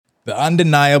The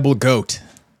undeniable GOAT.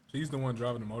 She's the one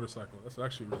driving the motorcycle. That's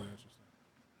actually really interesting.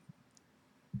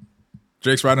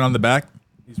 Drake's riding on the back?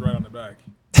 He's right on the back.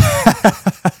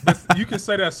 You can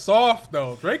say that's soft,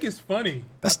 though. Drake is funny.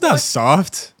 That's not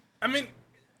soft. I mean...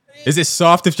 Is it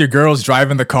soft if your girl's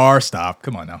driving the car? Stop.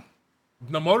 Come on now.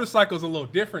 The motorcycle's a little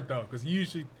different, though, because you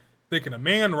usually thinking a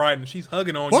man riding, she's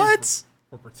hugging on you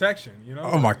for protection, you know?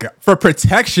 Oh, my God. For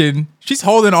protection? She's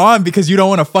holding on because you don't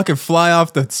want to fucking fly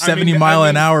off the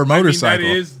 70-mile-an-hour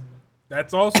motorcycle.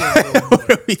 That's also important.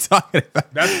 What are we talking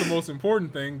about? That's the most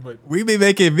important thing, but... We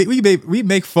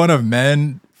make fun of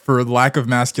men for lack of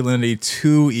masculinity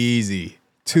too easy.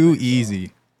 Too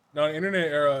easy. No, the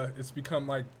internet era, it's become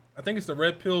like... I think it's the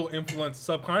red pill influence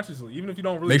subconsciously. Even if you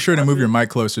don't really make sure to move your mic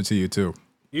closer to you too.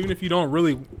 Even if you don't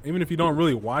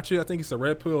really watch it, I think it's the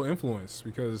red pill influence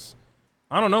because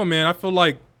I don't know, man. I feel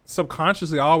like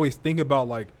subconsciously I always think about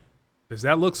like, does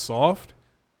that look soft?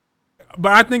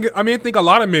 But I think a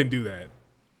lot of men do that,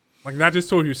 like not just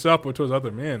towards yourself but towards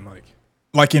other men,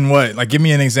 Like in what? Like, give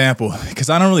me an example, because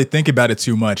I don't really think about it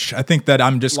too much. I think that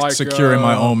I'm just like, secure in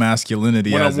my own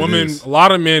masculinity. When a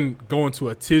lot of men go into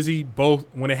a tizzy, both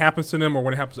when it happens to them or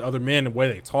when it happens to other men, the way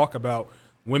they talk about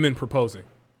women proposing,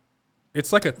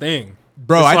 it's like a thing,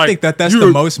 bro. It's I like, think that's the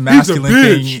most masculine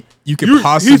thing you could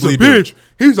possibly do. He's a bitch.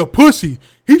 He's a pussy.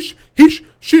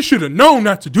 She should have known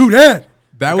not to do that.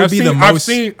 That would be the most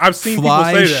I've seen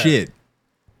fly people say that. Shit.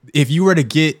 If you were to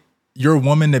get your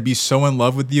woman to be so in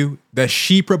love with you that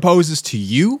she proposes to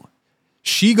you,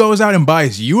 she goes out and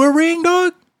buys you a ring,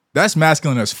 dog. That's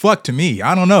masculine as fuck to me.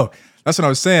 I don't know. That's what I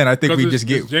was saying. I think we just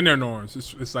get gender norms.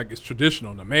 It's like it's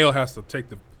traditional. The male has to take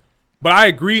the. But I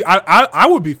agree. I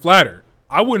would be flattered.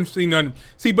 I wouldn't see none.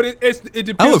 See, but it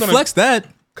depends. I would flex that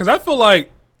because I feel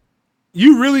like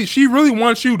she really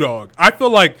wants you, dog. I feel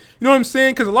like you know what I'm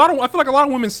saying. Because I feel like a lot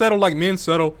of women settle like men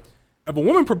settle. If a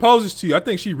woman proposes to you, I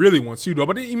think she really wants you, though.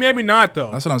 But maybe not, though.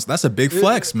 That's a big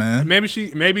flex, man. Maybe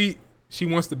she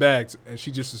wants the bags and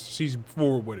she's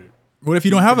forward with it. What if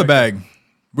you don't have a bag?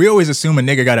 We always assume a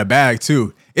nigga got a bag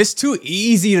too. It's too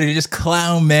easy to just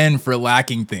clown men for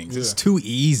lacking things. Yeah. It's too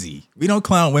easy. We don't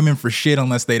clown women for shit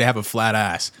unless they have a flat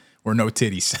ass or no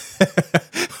titties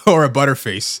or a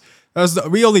butterface.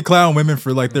 We only clown women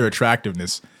for like their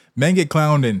attractiveness. Men get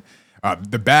clowned in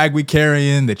the bag we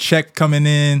carrying, the check coming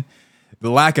in. The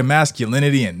lack of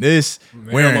masculinity in this,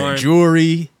 wearing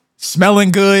jewelry, smelling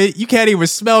good. You can't even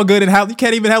smell good and you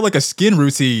can't even have like a skin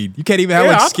routine. You can't even have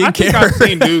like skincare. I think I've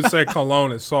seen dudes say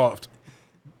cologne is soft.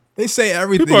 They say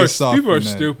everything is soft. People are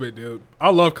stupid, dude. I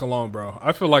love cologne, bro.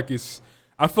 I feel like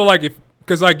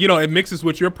because like, you know, it mixes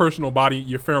with your personal body,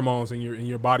 your pheromones and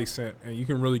your body scent, and you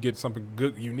can really get something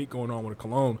good, unique going on with a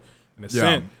cologne and a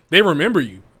scent. They remember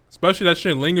you, especially that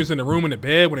shit lingers in the room in the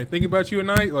bed when they think about you at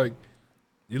night, like.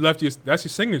 That's your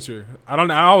signature. I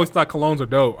always thought colognes are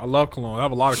dope. I love cologne. I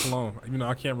have a lot of cologne. Even though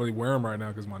I can't really wear them right now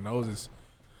because my nose is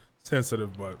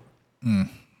sensitive, but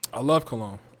I love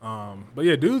cologne. But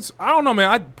yeah, dudes, I don't know, man.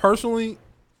 I personally,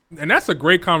 and that's a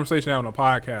great conversation to have on a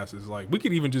podcast, is like, we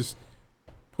could even just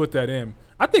put that in.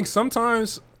 I think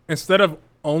sometimes instead of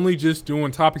only just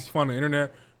doing topics you find on the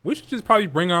internet, we should just probably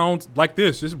bring our own, like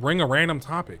this, just bring a random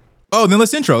topic. Oh, then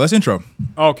let's intro.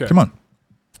 Okay. Come on.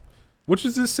 Which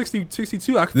is this 62?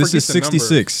 This is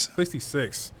 66.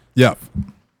 66. Yeah.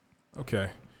 Okay.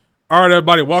 All right,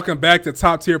 everybody. Welcome back to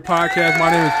Top Tier Podcast. My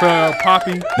name is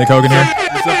Poppy. Nick Hogan here.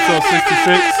 This is episode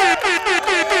 66.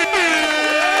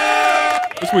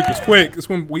 This week was quick. This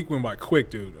week went by quick,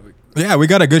 dude. Yeah, we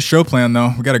got a good show plan,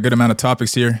 though. We got a good amount of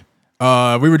topics here.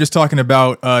 We were just talking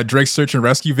about Drake's search and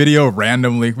rescue video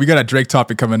randomly. We got a Drake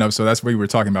topic coming up, so that's what we were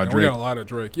talking about, Drake. We got a lot of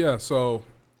Drake. Yeah, so,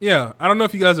 yeah. I don't know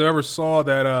if you guys have ever saw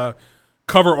that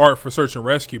cover art for Search and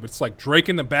Rescue, but it's like Drake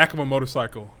in the back of a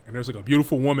motorcycle, and there's like a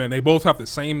beautiful woman. They both have the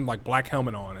same like black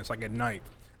helmet on. It's like at night,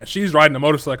 and she's riding a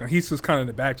motorcycle, and he's just kind of in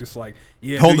the back, just like,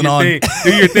 yeah, holding on,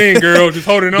 do your thing, girl, just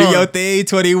holding on. Do your thing,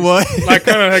 21. Like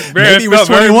kind of like maybe it was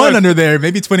 21 under there.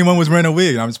 Maybe 21 was wearing a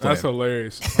wig. I'm just playing. That's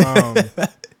hilarious.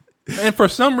 And for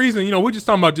some reason, you know, we're just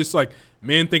talking about just like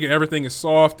men thinking everything is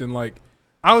soft, and like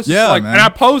I was just like, man. And I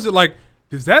posed it like,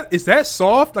 is that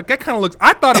soft? Like that kind of looks.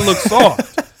 I thought it looked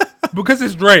soft. Because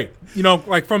it's Drake, you know,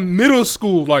 like from middle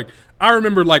school, like I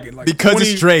remember like because 20,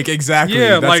 it's Drake, exactly.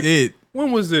 Yeah, that's like it.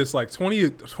 When was this? Like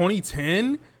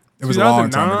 2010? It was a long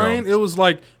time ago. It was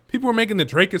like people were making the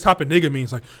Drake the type of nigga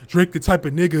memes, like Drake the type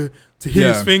of nigga to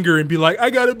hit his finger and be like, I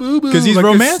got a boo boo. Because he's like,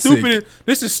 romantic.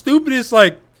 This is stupidest.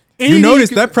 Like you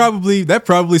notice that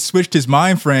probably switched his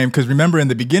mind frame. Because remember in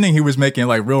the beginning he was making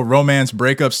like real romance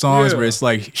breakup songs where it's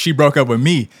like she broke up with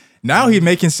me. Now he's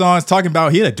making songs talking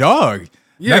about he had a dog.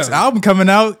 Yeah. Next album coming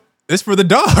out, It's for the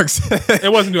dogs.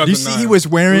 It wasn't 2009. You see he was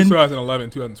wearing... It was 2011,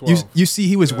 2012. You see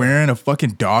he was wearing a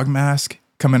fucking dog mask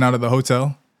coming out of the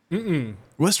hotel? Mm-mm.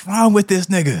 What's wrong with this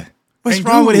nigga? What's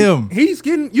wrong with him? He's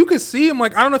getting... You could see him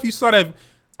like... I don't know if you saw that...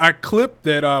 I clipped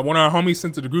that one of our homies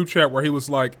sent to the group chat where he was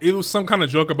like... It was some kind of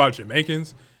joke about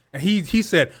Jamaicans. And he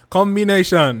said,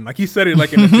 combination. Like he said it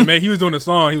like in the Jamaican... He was doing a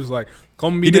song. He was like,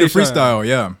 combination. He did a freestyle,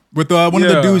 yeah. With one of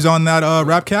the dudes on that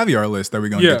Rap Caviar list that we're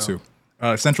going to get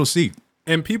to. Central C.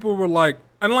 And people were like...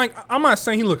 And like, I'm not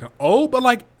saying he looking old, but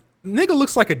like, nigga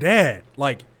looks like a dad.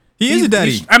 Like he is a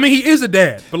daddy. He is a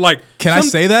dad, but like, can I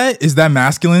say that? Is that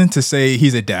masculine to say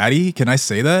he's a daddy? Can I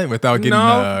say that without getting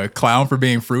a clown for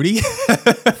being fruity?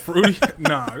 Fruity?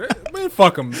 Nah, man,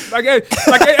 fuck him. Like at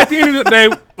the end of the day,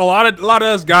 a lot of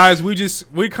us guys,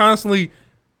 we constantly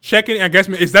checking. I guess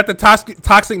is that the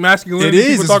toxic masculinity? It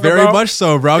is. It's very much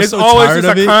so, bro. I'm it's so always tired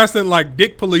just of a it. constant like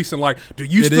dick policing. Like, do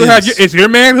you still have is your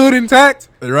manhood intact?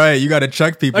 Right, you got to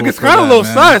check people. Like it's kind of a little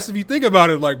sus if you think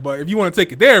about it. Like, but if you want to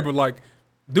take it there, but like,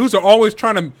 dudes are always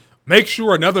trying to make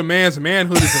sure another man's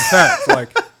manhood is intact.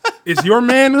 Like, is your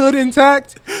manhood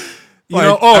intact? You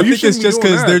know, I think it's just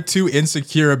because they're too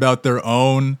insecure about their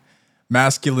own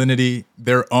masculinity,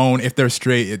 their own, if they're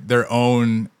straight, their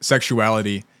own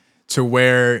sexuality, to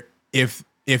where if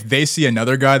they see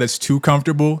another guy that's too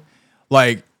comfortable,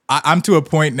 like I'm to a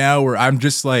point now where I'm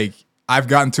just like, I've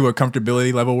gotten to a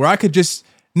comfortability level where I could just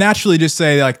naturally just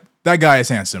say like, that guy is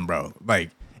handsome, bro. Like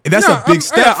that's a big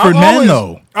step for men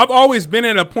though. I've always been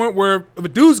at a point where if a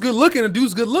dude's good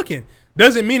looking,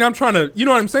 doesn't mean I'm trying to, you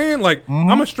know what I'm saying? Like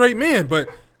I'm a straight man, but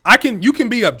you can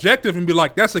be objective and be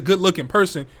like, that's a good looking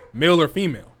person, male or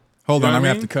female. Hold on, I'm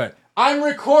gonna have to cut. I'm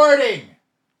recording.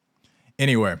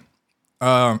 Anyway.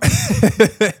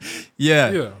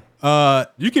 Yeah.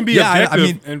 You can be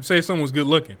objective and say someone's good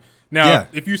looking. Now,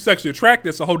 if you sexually attracted,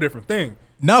 it's a whole different thing.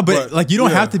 No, but like you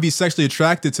don't have to be sexually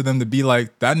attracted to them to be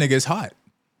like, that nigga is hot.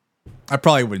 I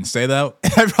probably wouldn't say that.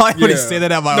 I probably wouldn't say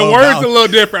that out my own mouth. The word's a little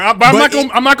different. But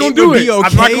I'm not gonna do it.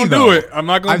 I'm not gonna do it. I'm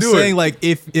not gonna do it. I'm saying like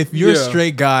if you're a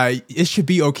straight guy, it should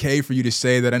be okay for you to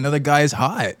say that another guy is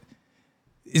hot.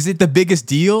 Is it the biggest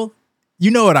deal? You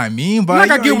know what I mean,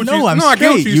 but I get what I'm straight. I get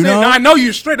what you're saying. No, I know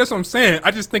you're straight. That's what I'm saying. I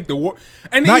just think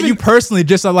and not you personally,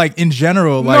 just like in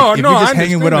general. Like if you're just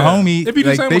hanging with a homie, if you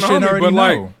just hang with a homie, but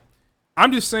like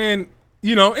I'm just saying,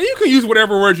 you know, and you can use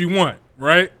whatever words you want,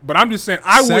 right? But I'm just saying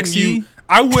I wouldn't use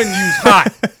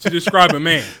hot to describe a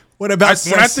man. What about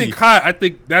sexy? When I think hot, I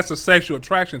think that's a sexual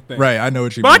attraction thing. Right, I know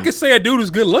what you mean. But I could say a dude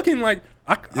is good looking. Like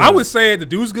I would say the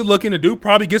dude's good looking. The dude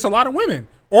probably gets a lot of women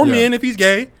or men if he's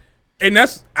gay. And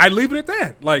I leave it at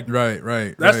that. Like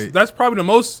right. That's probably the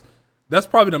most. That's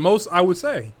probably the most I would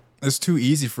say. It's too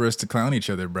easy for us to clown each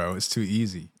other, bro. It's too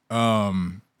easy.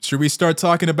 Should we start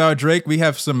talking about Drake? We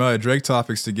have some Drake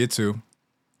topics to get to.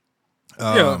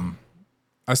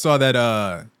 I saw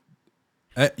that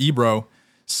Ebro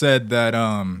said that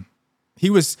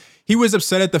he was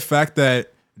upset at the fact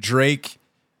that Drake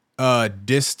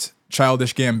dissed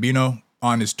Childish Gambino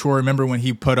on his tour. Remember when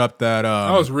he put up that?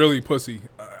 That was really pussy.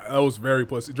 That was very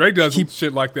pussy. Drake does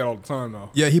shit like that all the time, though.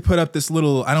 Yeah, he put up this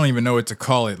little, I don't even know what to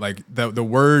call it. Like the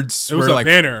words were like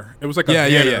banner. It was like a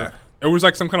banner. Yeah. It was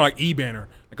like some kind of like e-banner,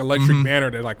 like electric banner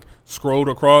that like scrolled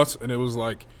across, and it was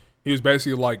like he was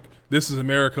basically like, "This is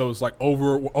America." It was like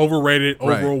overrated,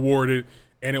 over awarded,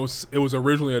 and it was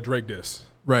originally a Drake diss.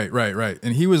 Right.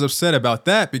 And he was upset about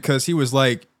that because he was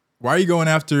like, "Why are you going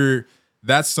after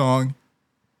that song,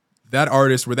 that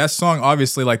artist? Where that song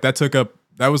obviously like that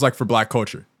was like for black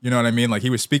culture." You know what I mean? Like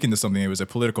he was speaking to something. It was a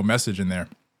political message in there.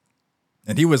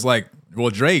 And he was like,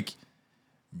 well, Drake,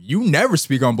 you never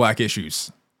speak on black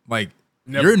issues. Like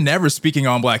you're never speaking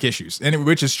on black issues,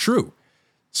 which is true.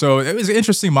 So it was an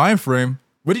interesting mind frame.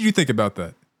 What did you think about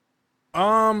that?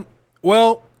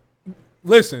 Well,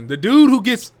 listen, the dude who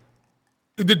gets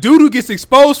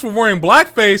exposed for wearing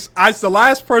blackface, it's the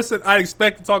last person I'd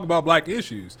expect to talk about black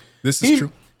issues. This is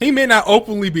true. He may not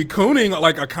openly be cooning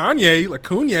like a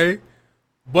Kanye,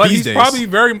 but he's probably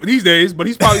very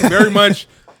much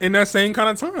in that same kind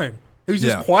of time. He's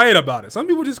just quiet about it. Some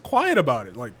people are just quiet about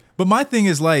it. Like, but my thing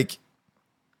is like,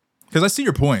 because I see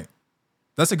your point.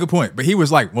 That's a good point. But he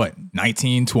was like, what,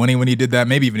 19, 20 when he did that?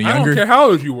 Maybe even younger? I don't care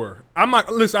how old you were. I'm not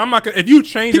gonna, if you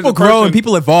change people grow and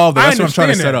people evolve, that's what I'm trying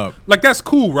to set up. Like, that's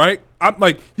cool, right? I'm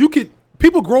like,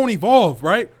 people grow and evolve,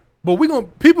 right? But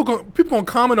people gonna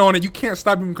comment on it. You can't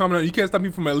stop people from commenting on it. You can't stop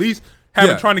people from at least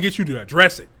trying to get you to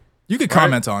address it. You could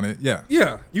comment on it, yeah.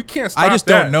 Yeah, you can't stop that. I just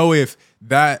don't know if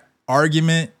that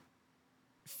argument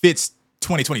fits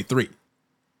 2023.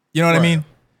 You know what I mean?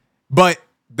 But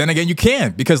then again, you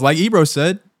can, because like Ebro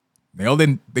said,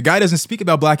 the guy doesn't speak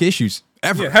about black issues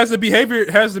ever. Yeah,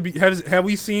 have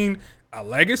we seen a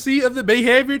legacy of the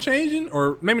behavior changing,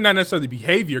 or maybe not necessarily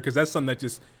behavior, because that's something that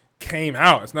just came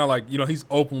out. It's not like, he's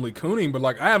openly cooning, but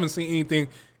like I haven't seen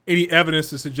any evidence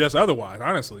to suggest otherwise,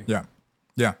 honestly. Yeah.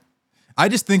 I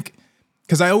just think,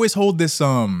 because I always hold this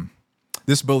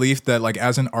this belief that like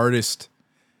as an artist,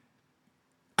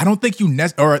 I don't think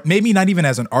or maybe not even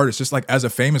as an artist, just like as a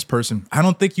famous person, I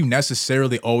don't think you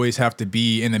necessarily always have to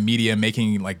be in the media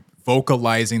making like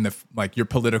vocalizing like your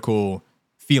political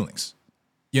feelings.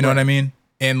 You know what I mean?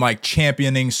 And like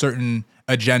championing certain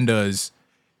agendas,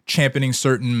 championing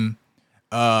certain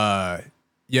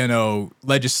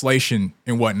legislation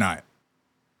and whatnot.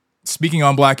 Speaking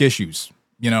on black issues,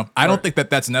 I don't think that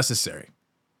that's necessary.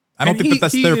 I don't think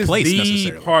that's their place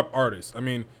necessarily. He's pop artist. I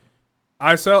mean,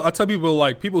 I tell people,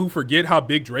 like, people who forget how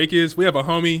big Drake is. We have a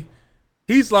homie.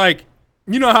 He's like,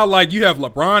 you know how like you have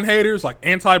LeBron haters, like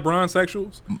anti-Bron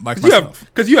sexuals?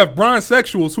 Because you have Bron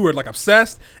sexuals who are like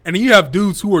obsessed, and then you have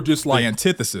dudes who are just like the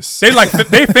antithesis. They like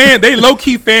they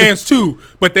low-key fans too,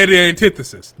 but they're the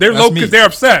antithesis. They're low because they're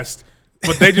obsessed,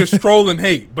 but they just troll and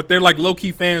hate. But they're like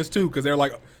low-key fans too, because they're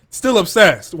like still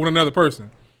obsessed with another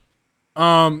person.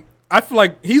 I feel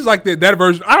like he's like that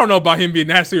version. I don't know about him being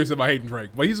that serious about hating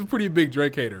Drake, but he's a pretty big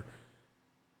Drake hater.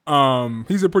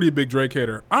 He's a pretty big Drake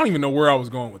hater. I don't even know where I was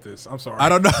going with this. I'm sorry. I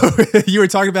don't know. You were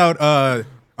talking about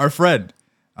our friend.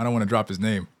 I don't want to drop his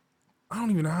name. I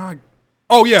don't even know how.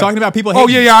 Oh yeah, talking about people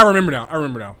hating. Oh yeah. I remember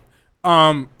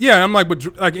now. Yeah. I'm like, but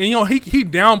like, and, he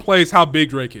downplays how big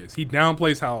Drake is. He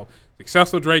downplays how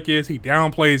successful Drake is. He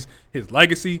downplays his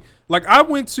legacy. Like I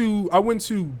went to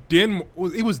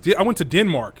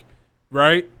Denmark,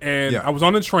 right? And I was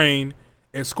on the train,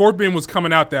 and Scorpion was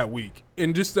coming out that week,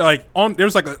 and just like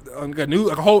there's like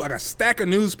a stack of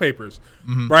newspapers,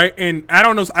 right? And I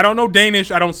don't know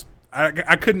Danish.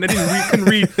 I couldn't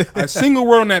read a single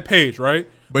word on that page, right?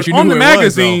 But you on knew the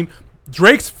magazine,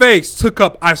 Drake's face took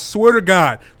up, I swear to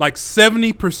God, like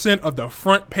 70% of the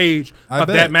front page of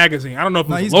that magazine. I don't know if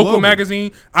it was a local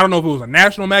magazine. I don't know if it was a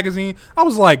national magazine. I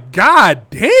was like, God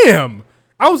damn.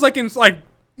 I was like, it's like,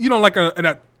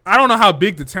 I don't know how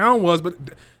big the town was, but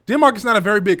Denmark is not a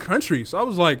very big country. So I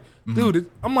was like, dude,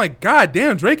 I'm like, God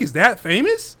damn, Drake is that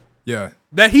famous? Yeah.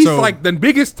 That he's like the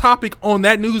biggest topic on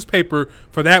that newspaper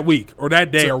for that week or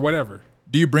that day or whatever.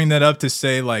 Do you bring that up to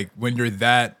say, like, when you're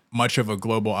that much of a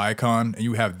global icon and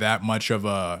you have that much of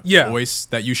a voice,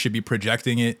 that you should be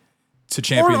projecting it to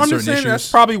champion certain issues? That's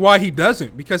probably why he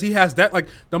doesn't, because he has that, like,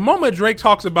 the moment Drake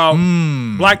talks about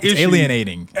black issues,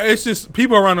 alienating. It's just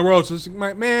people around the world just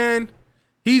like, man,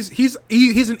 he's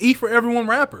an E for everyone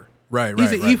rapper. Right.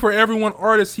 He's an E for everyone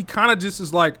artist. He kind of just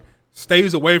is like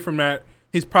stays away from that.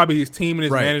 He's probably his team and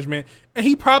his management, and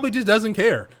he probably just doesn't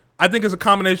care. I think it's a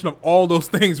combination of all those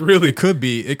things, really. It could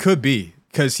be,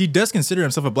 because he does consider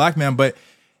himself a black man, but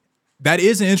that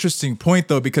is an interesting point,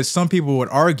 though, because some people would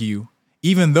argue,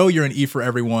 even though you're an E for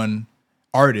everyone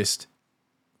artist,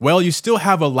 well, you still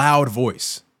have a loud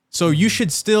voice. So you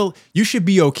should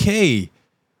be okay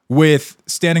with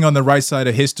standing on the right side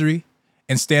of history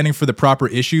and standing for the proper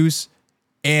issues.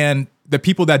 And the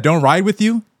people that don't ride with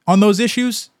you on those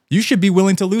issues, you should be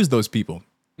willing to lose those people,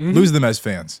 lose them as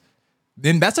fans.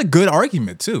 Then that's a good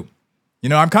argument too.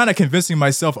 I'm kind of convincing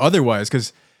myself otherwise,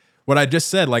 because what I just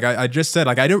said, like I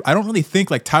don't really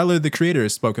think like Tyler the Creator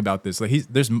has spoken about this. Like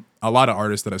there's a lot of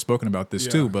artists that have spoken about this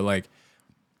too, but like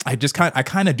I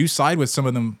kind of do side with some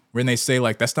of them when they say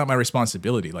like that's not my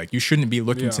responsibility. Like you shouldn't be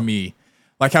looking to me,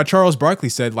 like how Charles Barkley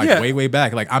said like way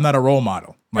back, like I'm not a role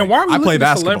model. Like, and why are we looking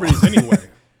at celebrities anyway?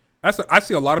 I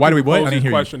see a lot of people pose this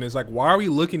question is like, why are we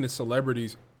looking to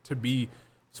celebrities to be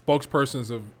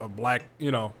spokespersons of black,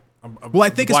 well, I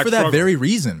think it's for that very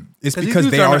reason. It's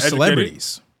because they are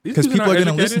celebrities. Because people are going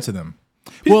to listen to them.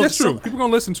 That's true. People are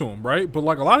going to listen to them, right? But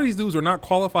like a lot of these dudes are not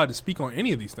qualified to speak on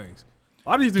any of these things. A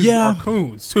lot of these dudes are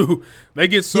coons too. They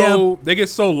get so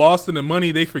lost in the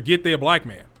money, they forget they're a black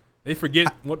man. They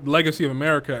forget what legacy of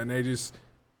America, and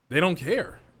they don't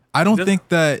care. I don't think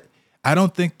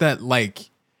that like,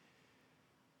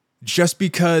 just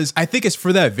because I think it's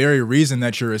for that very reason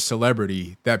that you're a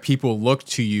celebrity, that people look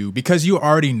to you, because you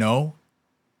already know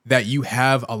that you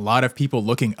have a lot of people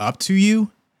looking up to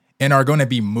you and are going to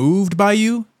be moved by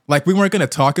you. Like, we weren't going to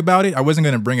talk about it. I wasn't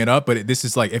going to bring it up, but this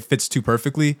is like, it fits too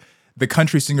perfectly. The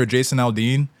country singer Jason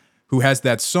Aldean, who has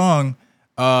that song,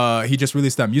 he just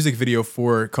released that music video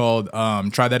for called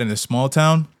Try That in a Small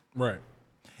Town. Right.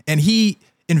 And he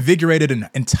invigorated an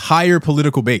entire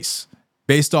political base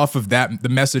based off of the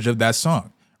message of that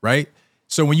song, right?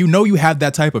 So when you have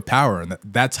that type of power and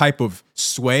that type of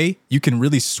sway, you can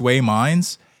really sway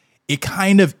minds. It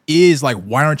kind of is like,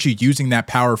 why aren't you using that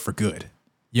power for good?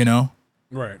 You know?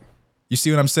 Right. You see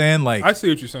what I'm saying? Like, I see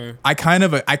what you're saying. I kind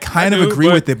of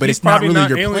agree with it, but it's not really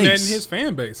your place. His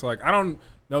fan base. Like, I don't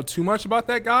know too much about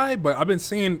that guy, but I've been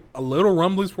seeing a little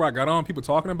rumblings before I got on. People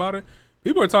talking about it.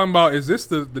 People are talking about, is this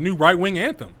the new right wing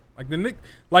anthem? Like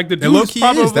the dude's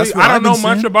probably. I don't know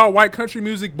much about white country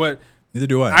music, but neither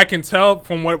do I. I can tell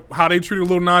from how they treated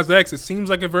Lil Nas X. It seems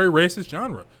like a very racist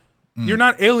genre. You're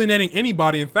not alienating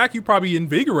anybody. In fact, you're probably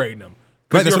invigorating them.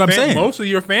 Right, that's what I'm saying. Most of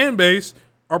your fan base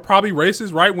are probably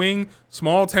racist, right wing,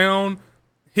 small town,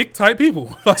 hick type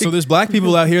people. Like, so there's black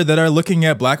people out here that are looking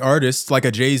at black artists like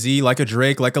a Jay-Z, like a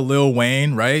Drake, like a Lil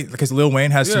Wayne, right? Because Lil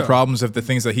Wayne has some problems of the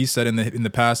things that he said in the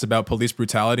past about police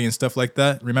brutality and stuff like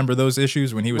that. Remember those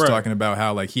issues when he was talking about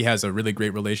how like he has a really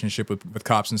great relationship with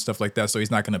cops and stuff like that, so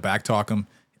he's not going to backtalk them,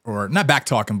 or not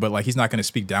backtalk them, but like he's not going to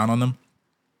speak down on them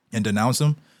and denounce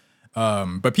them.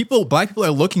 But black people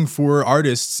are looking for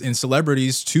artists and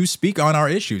celebrities to speak on our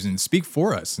issues and speak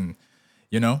for us. And,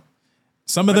 you know,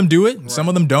 some of them do it, some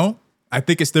of them don't. I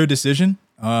think it's their decision.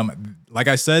 Like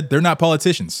I said, they're not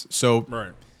politicians. So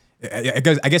I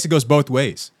guess it goes both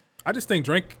ways. I just think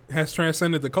Drake has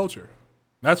transcended the culture.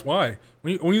 That's why.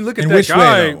 When you look at that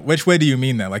guy. Which way do you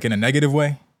mean that? Like in a negative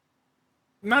way?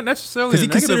 Not necessarily because he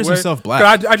considers himself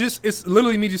black. It's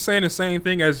literally me just saying the same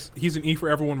thing as he's an E for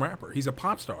everyone rapper. He's a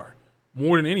pop star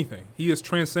more than anything. He has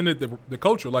transcended the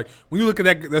culture. Like when you look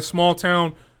at that small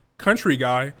town country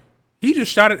guy, he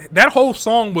just shouted. That whole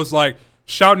song was like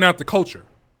shouting out the culture,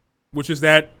 which is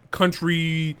that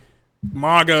country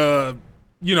MAGA,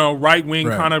 right wing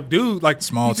kind of dude. Like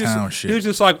small town shit. He was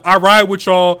just like, I ride with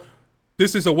y'all.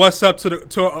 This is a what's up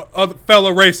to other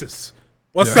fellow racists.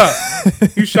 What's up?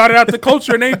 You shouted out the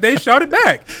culture and they shouted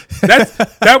back. That's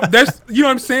you know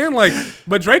what I'm saying? Like,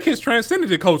 but Drake has transcended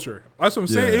the culture. That's what I'm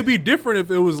saying. It'd be different if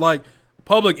it was like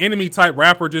Public Enemy type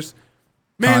rapper, just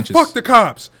fuck the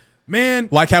cops. Man.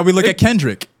 Like how we look at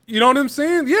Kendrick. You know what I'm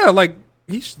saying? Yeah, like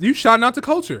you shouting out the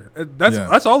culture.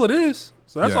 That's all it is.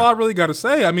 So that's all I really gotta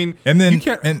say. I mean, and then you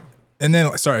can't and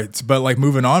then sorry, but like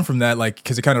moving on from that, like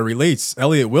because it kind of relates,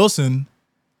 Elliot Wilson,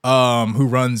 who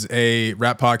runs a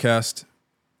rap podcast,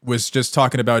 was just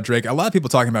talking about Drake. A lot of people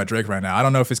talking about Drake right now. I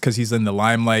don't know if it's because he's in the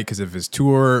limelight because of his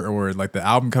tour or like the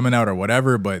album coming out or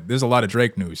whatever, but there's a lot of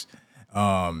Drake news.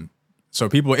 So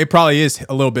people, it probably is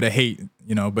a little bit of hate,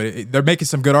 but they're making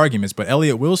some good arguments. But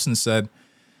Elliot Wilson said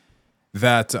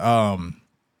that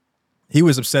he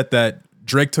was upset that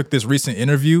Drake took this recent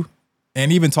interview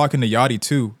and even talking to Yachty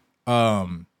too,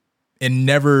 and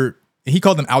he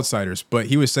called them outsiders, but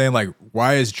he was saying like,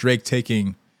 why is Drake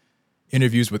taking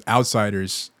interviews with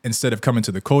outsiders instead of coming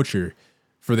to the culture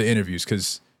for the interviews?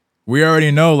 Because we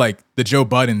already know like the Joe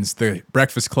Buddens, the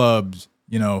Breakfast Clubs,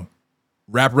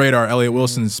 Rap Radar, Elliot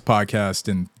Wilson's podcast,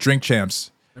 and Drink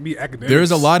Champs.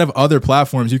 There's a lot of other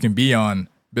platforms you can be on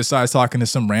besides talking to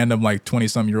some random like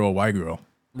 20-some-year-old white girl.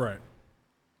 Right.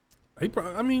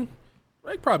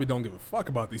 Drake probably don't give a fuck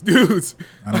about these dudes.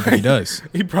 I don't think he does.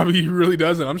 He really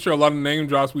doesn't. I'm sure a lot of name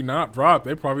drops we not drop.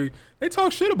 They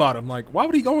talk shit about him. Like, why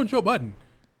would he go on Joe Budden?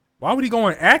 Why would he go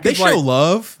on act? They show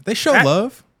love.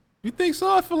 Love. You think so?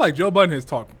 I feel like Joe Budden has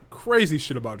talked crazy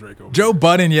shit about Drake. Joe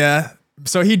Budden, yeah.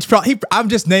 So I'm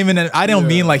just naming it. I don't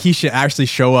mean like he should actually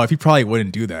show up. He probably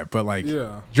wouldn't do that. But like,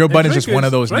 Joe Budden's just one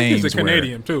of those Drake names. He's a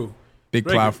Canadian too. Big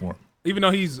platform. Even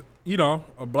though he's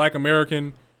a Black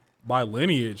American by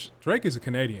lineage, Drake is a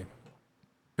Canadian.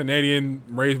 Canadian,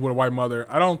 raised with a white mother.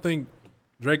 I don't think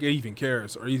Drake even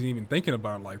cares or he's even thinking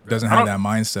about it like that. Doesn't have that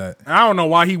mindset. I don't know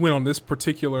why he went on this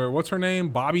particular, what's her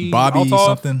name? Bobbi Althoff?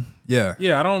 Something. Yeah.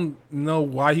 Yeah, I don't know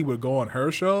why he would go on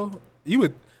her show.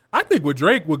 I think with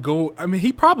Drake would go, I mean,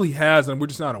 he probably has, and we're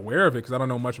just not aware of it because I don't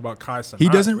know much about Kai Cenat. He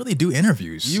doesn't really do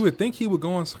interviews. You would think he would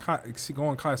go on Kai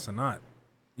Cenat.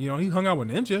 He hung out with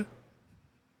Ninja.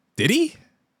 Did he?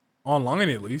 Online,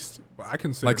 at least. But I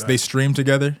consider like that. They streamed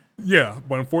together? Yeah,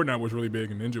 but Fortnite was really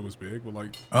big and Ninja was big. But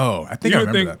like, I think I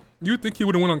remember that. You'd think he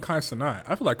would have went on Kai Cenat.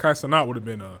 I feel like Kai Cenat would have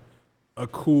been a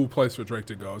cool place for Drake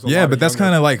to go. Yeah, but that's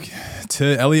kind of like,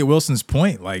 to Elliot Wilson's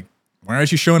point, like, why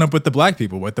aren't you showing up with the black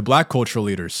people, with the black cultural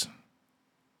leaders?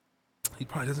 He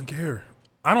probably doesn't care.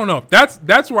 I don't know.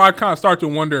 That's where I kind of start to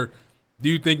wonder, do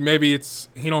you think maybe it's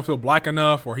he don't feel black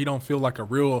enough or he don't feel like a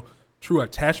real true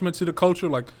attachment to the culture?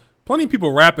 Like, plenty of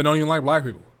people rap and don't even like black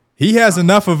people. He has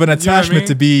enough of an attachment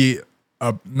to be,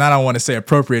 not I want to say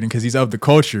appropriating because he's of the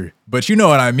culture, but you know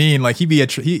what I mean? Like he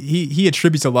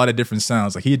attributes a lot of different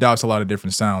sounds. Like he adopts a lot of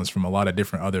different sounds from a lot of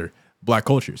different other black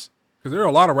cultures. Because there are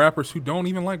a lot of rappers who don't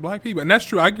even like black people. And that's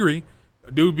true. I agree.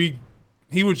 He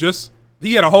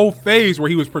had a whole phase where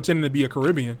he was pretending to be a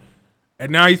Caribbean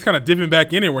And now he's kind of dipping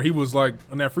back in it where he was like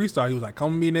on that freestyle. He was like,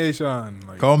 combination.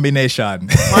 Like, combination.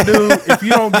 My dude, if you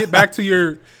don't get back to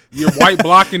your white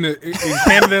block in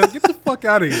Canada, get the fuck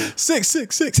out of here.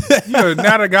 666. You are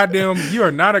not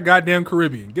a goddamn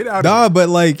Caribbean. Get out of here. Nah, but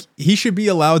like he should be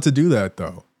allowed to do that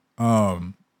though.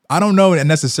 I don't know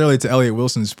necessarily, to Elliot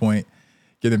Wilson's point,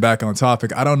 getting back on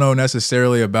topic, I don't know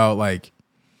necessarily about like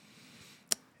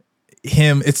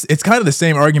him. It's kind of the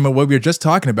same argument what we were just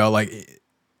talking about. Like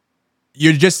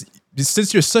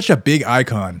since you're such a big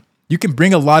icon, you can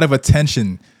bring a lot of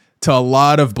attention to a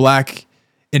lot of black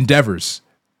endeavors.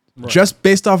 Right. Just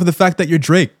based off of the fact that you're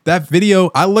Drake. That video,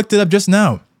 I looked it up just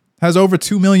now, has over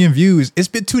 2 million views. It's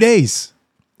been 2 days.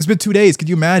 Could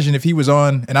you imagine if he was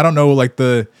on, and I don't know like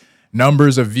the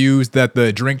numbers of views that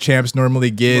the Drink Champs normally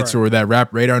gets, right, or that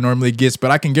Rap Radar normally gets, but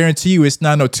I can guarantee you it's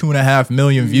not no 2.5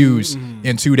 million views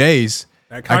in 2 days.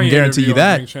 I can guarantee you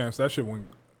that. Drink Champs, that shit went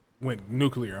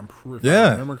nuclear. If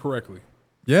I remember correctly.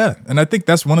 Yeah, and I think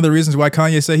that's one of the reasons why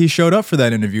Kanye said he showed up for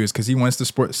that interview, is because he wants to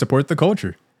support the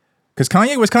culture. Because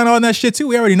Kanye was kind of on that shit too.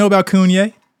 We already know about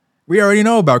Kanye.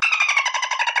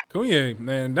 Kanye,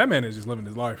 man, that man is just living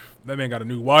his life. That man got a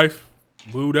new wife,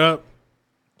 booed up,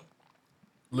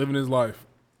 living his life.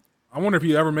 I wonder if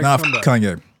he ever makes a comeback.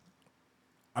 Kanye.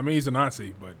 I mean, he's a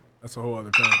Nazi, but that's a whole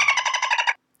other thing.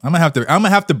 I'm gonna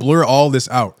have to blur all this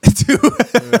out too.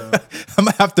 Yeah. I'm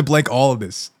gonna have to blank all of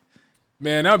this.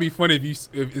 Man, that would be funny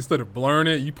if instead of blurring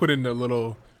it, you put in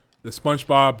the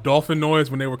SpongeBob dolphin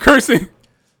noise when they were cursing.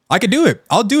 I could do it.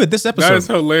 I'll do it this episode. That is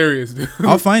hilarious, dude.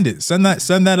 I'll find it. Send that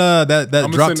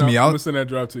drop to me. I'm gonna send that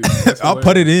drop to you. I'll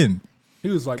put it in. He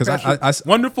was like, I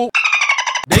wonderful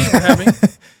day we're having.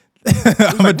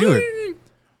 I'm gonna do it.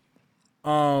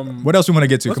 What else we want to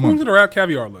get to? Let's move to the Rap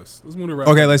Caviar list. Let's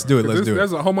do it.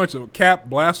 There's a whole bunch of cap,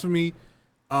 blasphemy,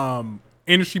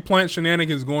 industry plant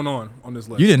shenanigans going on this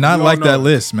list. You did not like that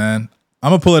list, man.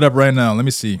 I'm gonna pull it up right now. Let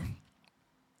me see.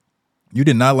 You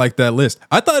did not like that list.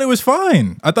 I thought it was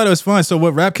fine. So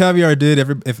what Rap Caviar did,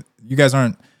 if you guys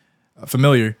aren't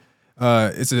familiar,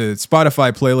 it's a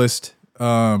Spotify playlist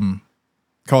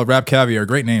called Rap Caviar.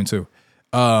 Great name too.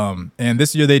 And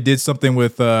this year they did something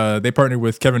with, they partnered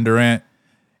with Kevin Durant,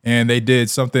 and they did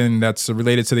something that's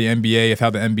related to the NBA, of how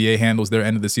the NBA handles their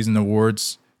end of the season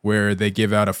awards, where they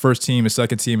give out a first team, a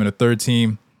second team, and a third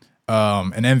team,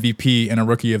 an MVP, and a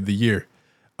rookie of the year.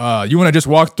 You want to just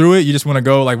walk through it? You just want to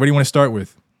go, like, what do you want to start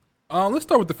with? Let's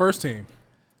start with the first team.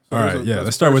 So all right,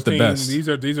 let's start with the best. These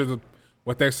are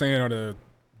what they're saying are the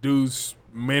dudes,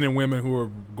 men and women who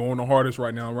are going the hardest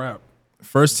right now in rap.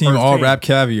 First team, Rap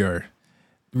Caviar.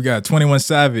 We got 21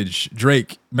 Savage,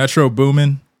 Drake, Metro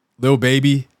Boomin, Lil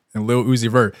Baby, and Lil Uzi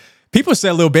Vert. People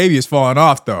said Lil Baby is falling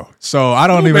off though, so I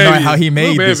don't even know how he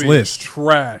made this list.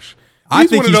 Trash. I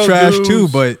think he's trash too,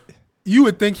 but you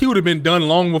would think he would have been done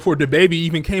long before DaBaby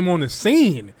even came on the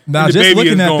scene. Now, just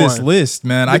looking at this list,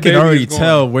 man, I can already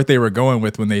tell what they were going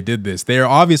with when they did this. They are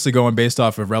obviously going based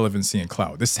off of relevancy and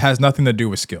clout. This has nothing to do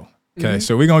with skill. Okay,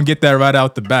 so we're going to get that right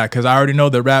out the back, because I already know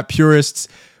the rap purists,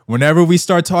 whenever we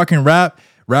start talking rap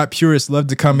purists love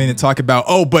to come in and talk about,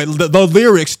 oh, but the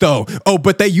lyrics though. Oh,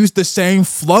 but they use the same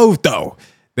flow though.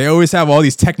 They always have all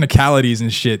these technicalities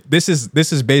and shit. This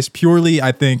is based purely,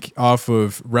 I think, off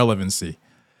of relevancy.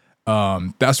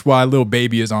 That's why Lil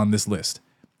Baby is on this list.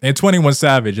 And 21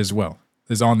 Savage as well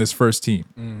is on this first team.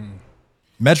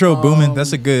 Metro Boomin,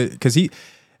 that's a good, because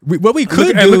what we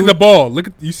could do. Look at the ball.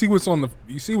 You see what's on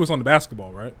the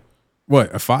basketball, right?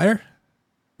 What, a fire?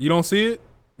 You don't see it?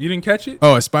 You didn't catch it?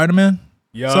 Oh, a Spider-Man?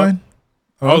 Yeah.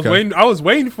 Oh, I was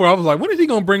waiting for it. I was like, when is he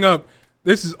gonna bring up?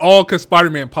 This is all because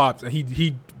Spider-Man pops, and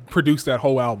he produced that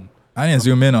whole album. I didn't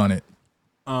zoom in on it.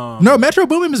 No, Metro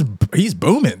Boomin he's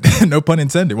booming. No pun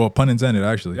intended. Well, pun intended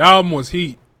actually. The album was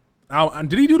heat.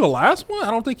 Did he do the last one?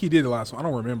 I don't think he did the last one. I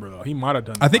don't remember though. He might have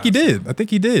done. I think he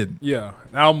did. Yeah,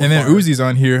 the album. And then Uzi's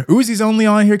on here. Uzi's only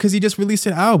on here because he just released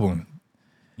an album.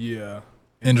 Yeah.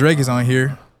 And Drake is on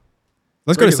here.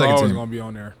 Let's go to second team. Gonna be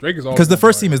on there. Drake is always because the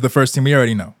first team is the first team. We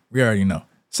already know.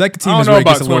 Second team is where it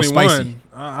gets a little spicy.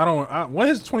 What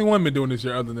has 21 been doing this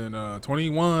year other than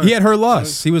 21? He had Her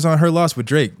Loss. He was on Her Loss with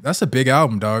Drake. That's a big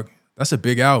album, dog. That's a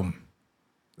big album.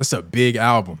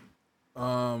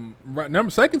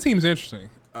 Right, second team is interesting.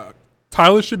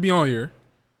 Tyler should be on here.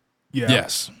 Yeah.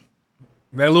 Yes.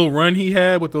 That little run he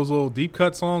had with those little deep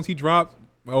cut songs he dropped,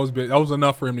 that was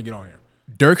enough for him to get on here.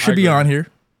 Dirk should be on here.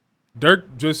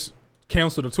 Dirk just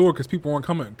canceled the tour because people weren't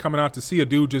coming out to see a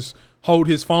dude just hold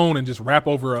his phone and just rap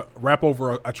over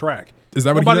a track. Is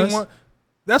that what he does?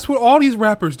 That's what all these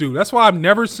rappers do. That's why I've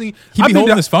never seen. He be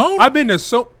holding his phone? I'm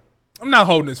not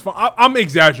holding his phone. I'm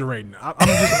exaggerating.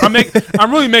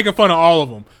 I'm really making fun of all of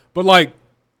them. But like,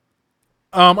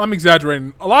 I'm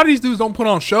exaggerating. A lot of these dudes don't put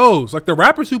on shows. Like the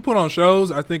rappers who put on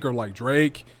shows, I think are like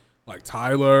Drake, like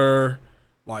Tyler,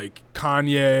 like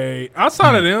Kanye.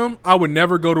 Outside of them, I would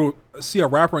never go to see a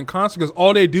rapper in concert because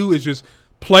all they do is just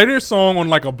play their song on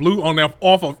like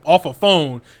off a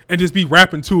phone and just be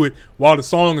rapping to it while the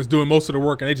song is doing most of the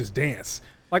work and they just dance.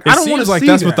 Like I don't want to see that. It seems like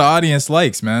that's what the audience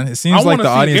likes, man. It seems like the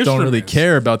audience don't really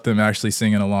care about them actually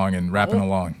singing along and rapping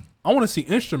along. I want to see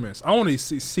instruments. I want to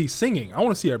see singing. I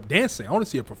want to see her dancing. I want to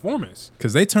see a performance.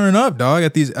 Because they turn up, dog,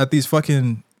 at these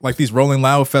fucking like these Rolling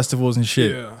Loud festivals and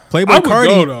shit. Yeah. Playboy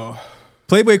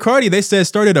Cardi, they said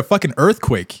started a fucking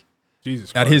earthquake.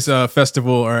 Jesus Christ. At his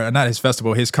festival, or not his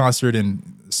festival, his concert in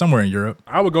somewhere in Europe.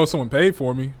 I would go. Someone paid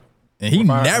for me. And he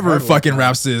never fucking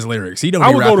raps to his lyrics. He don't.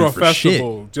 I would go to a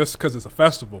festival just because it's a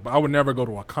festival, but I would never go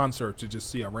to a concert to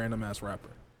just see a random ass rapper.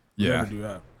 Yeah, never do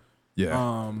that.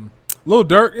 Yeah. Lil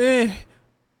Durk,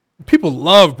 people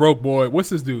love Broke Boy. What's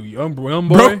this dude? Young Boy.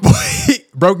 Broke Boy.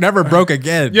 Broke never broke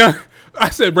again. Yeah, I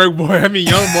said Broke Boy. I mean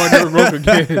Young Boy never broke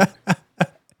again.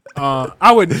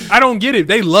 I don't get it.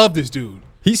 They love this dude.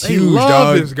 He's huge, dog. They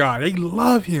love this guy. They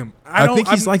love him. I think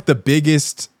he's like the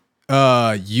biggest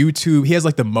YouTube. He has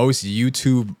like the most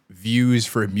YouTube views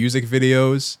for music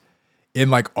videos in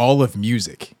like all of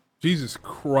music. Jesus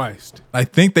Christ. I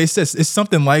think they said it's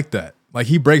something like that. Like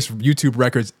he breaks YouTube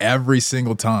records every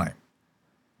single time.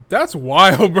 That's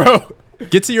wild, bro.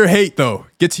 Get to your hate though.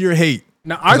 Get to your hate.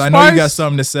 Now I know you got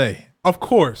something to say. Of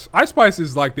course. Ice Spice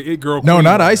is like the it girl. No,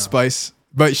 not Ice Spice.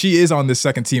 But she is on this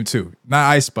second team too. Not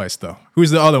Ice Spice though.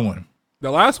 Who's the other one?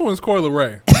 The last one is Coi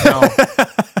Leray. Now,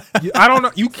 I don't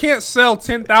know. You can't sell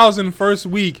 10,000 first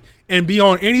week and be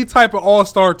on any type of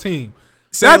all-star team.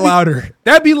 Say it louder.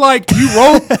 That'd be like you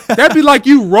rode. That'd be like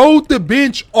you rode the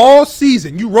bench all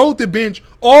season. You rode the bench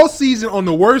all season on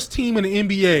the worst team in the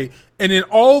NBA, and then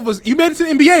all of us. You made it to the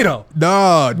NBA though.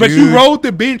 No, but you rode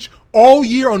the bench all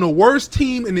year on the worst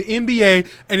team in the NBA,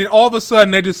 and then all of a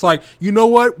sudden they're just like, you know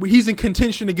what? He's in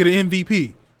contention to get an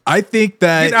MVP. I think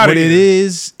that what it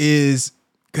is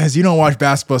because you don't watch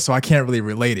basketball, so I can't really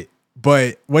relate it.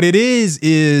 But what it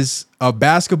is a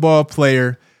basketball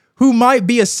player who might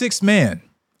be a sixth man,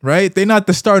 right? They're not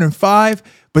the starting five,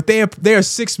 but they're a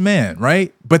sixth man,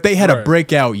 right? But they had a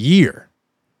breakout year.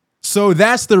 So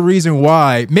that's the reason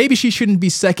why maybe she shouldn't be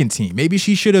second team. Maybe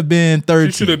she should have been third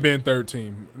team. She should have been third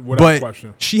team without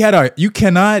question. You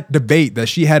cannot debate that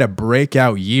she had a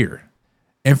breakout year.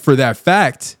 And for that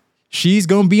fact, she's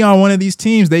going to be on one of these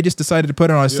teams. They just decided to put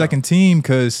her on a second team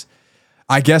because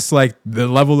I guess like the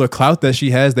level of clout that she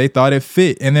has, they thought it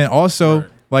fit. And then also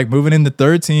like moving in the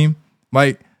third team,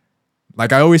 like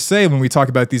I always say when we talk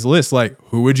about these lists, like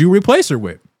who would you replace her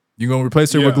with? You going to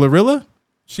replace her with Glorilla?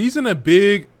 She's in a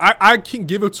big. I can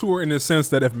give it to her in the sense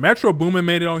that if Metro Boomin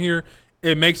made it on here,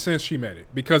 it makes sense she made it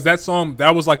because that song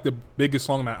that was like the biggest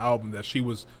song on that album that she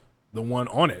was the one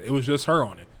on it. It was just her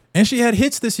on it, and she had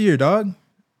hits this year, dog.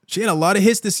 She had a lot of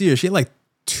hits this year. She had like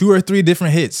 2 or 3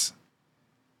 different hits.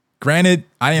 Granted,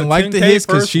 I didn't like the hits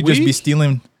because she'd just be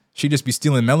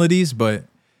stealing melodies, but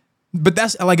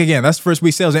that's like again, that's first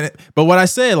week sales. But what I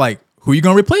said, like, who you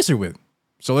gonna replace her with?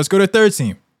 So let's go to third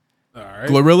team. All right,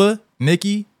 Glorilla,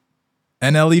 Nicki,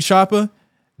 NLE Choppa,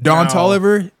 Don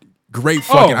Toliver. Great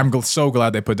fucking. I'm so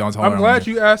glad they put Don Toliver. I'm glad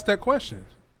you asked that question.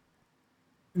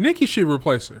 Nicki should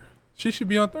replace her. She should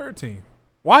be on third team.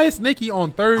 Why is Nicki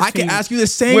on third team? I can ask you the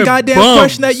same goddamn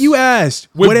question that you asked.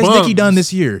 What has Nicki done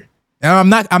this year?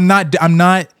 And I'm not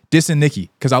dissing Nicki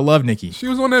because I love Nicki. She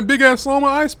was on that big ass song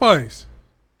with Ice Spice.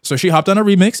 So she hopped on a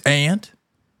remix and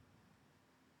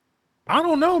I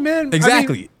don't know, man.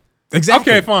 Exactly.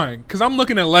 Okay, fine. Because I'm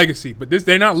looking at legacy, but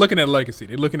they're not looking at legacy.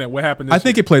 They're looking at what happened this year. I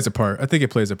think it plays a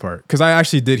part. Because I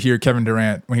actually did hear Kevin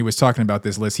Durant when he was talking about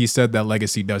this list. He said that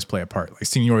legacy does play a part. Like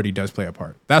seniority does play a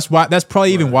part. That's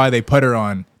probably even why they put her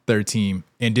on third team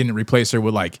and didn't replace her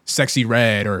with like Sexy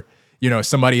Red or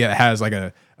somebody that has like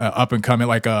a up and coming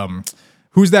like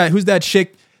who's that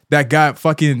chick that got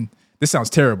fucking. This sounds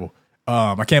terrible.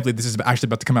 I can't believe this is actually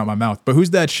about to come out of my mouth. But who's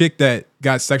that chick that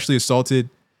got sexually assaulted?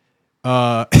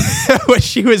 When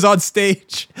she was on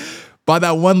stage by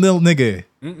that one little nigga.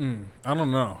 I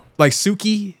don't know. Like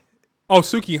Suki? Oh,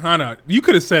 Suki Hana. You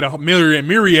could have said a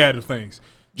myriad of things.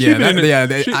 She was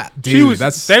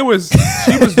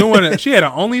doing it. She had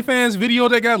an OnlyFans video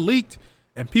that got leaked,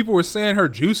 and people were saying her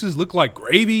juices look like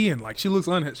gravy, and like she was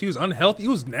unhealthy. It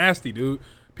was nasty, dude.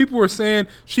 People were saying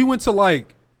she went to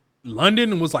like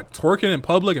London and was like twerking in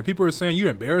public, and people were saying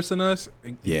you're embarrassing us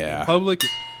in public.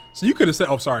 So you could have said,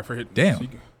 "Oh, sorry for hitting." Damn.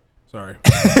 Sorry.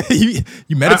 you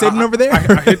meditating over there?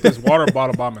 I hit this water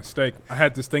bottle by mistake. I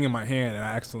had this thing in my hand and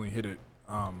I accidentally hit it.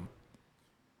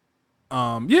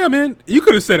 Yeah, man, you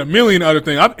could have said a million other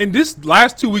things. In this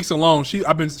last 2 weeks alone, she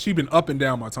been up and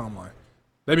down my timeline.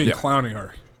 They've been clowning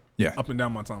her. Yeah, up and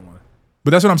down my timeline.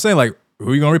 But that's what I'm saying. Like,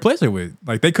 who are you gonna replace her with?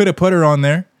 Like, they could have put her on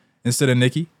there instead of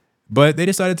Nikki, but they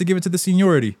decided to give it to the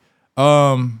seniority.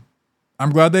 I'm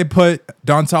glad they put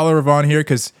Don Toliver on here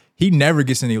because he never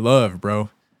gets any love, bro.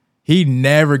 He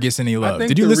never gets any love.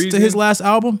 Did you listen to his last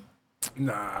album?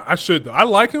 Nah, I should though. I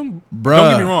like him. Bruh,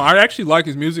 don't get me wrong. I actually like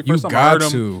his music. First time I heard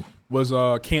him to. was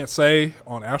Can't Say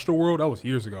on Astroworld. That was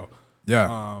years ago.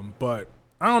 Yeah. But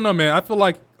I don't know, man. I feel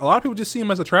like a lot of people just see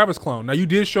him as a Travis clone. Now, you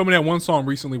did show me that one song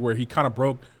recently where he kind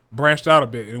of branched out a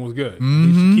bit, and it was good.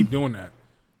 He should keep doing that.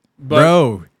 But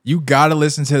bro, you gotta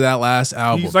listen to that last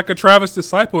album. He's like a Travis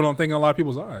disciple, I don't think, in a lot of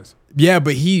people's eyes. Yeah,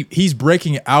 but he's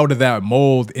breaking out of that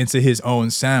mold into his own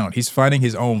sound. He's finding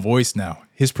his own voice now.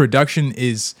 His production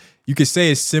is, you could say,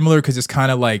 is similar because it's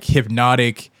kind of like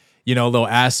hypnotic, little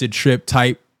acid trip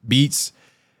type beats.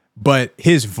 But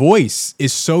his voice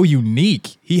is so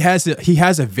unique. He has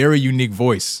a very unique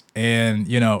voice, and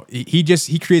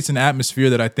he creates an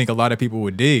atmosphere that I think a lot of people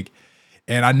would dig.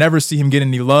 And I never see him getting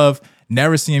any love.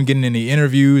 Never see him getting any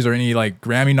interviews or any like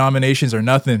Grammy nominations or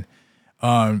nothing.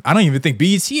 I don't even think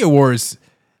BET Awards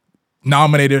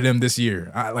nominated him this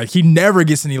year. He never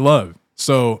gets any love.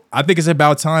 So I think it's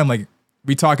about time. Like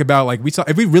we talk about,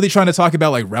 if we really trying to talk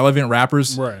about like relevant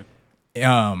rappers, right?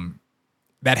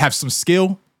 That have some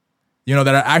skill, that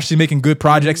are actually making good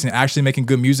projects and actually making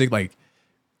good music. Like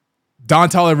Don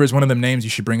Toliver is one of them names you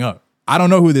should bring up. I don't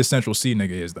know who this Central C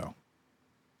nigga is though.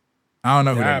 I don't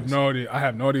know who that is. I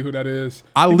have no idea who that is.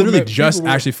 I literally just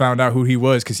actually found out who he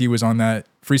was because he was on that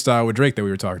freestyle with Drake that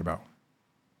we were talking about.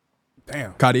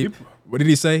 Damn. What did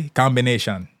he say?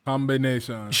 Combination.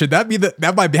 Should that be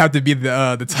that might have to be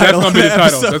the title?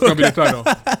 That's gonna be the title.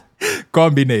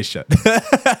 Combination.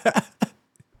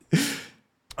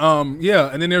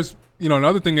 Yeah, and then there's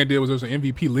another thing they did was there's an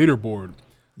MVP leaderboard.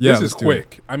 Yeah, this is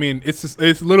quick. I mean, it's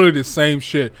literally the same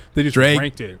shit. They just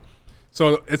ranked it.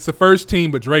 So it's the first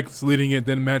team, but Drake's leading it.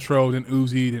 Then Metro, then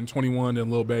Uzi, then 21, then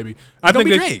Lil Baby. I think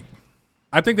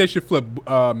they should flip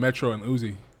Metro and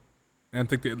Uzi, and I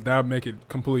think that would make it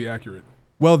completely accurate.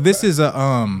 Well, this is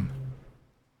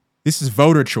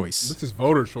voter choice. This is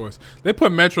voter choice. They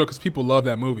put Metro because people love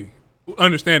that movie,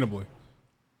 understandably.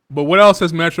 But what else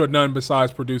has Metro done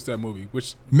besides produce that movie?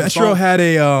 Which Metro had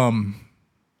he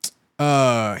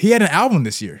had an album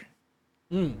this year.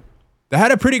 That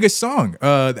had a pretty good song,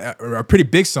 or a pretty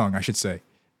big song, I should say,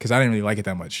 because I didn't really like it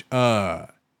that much. I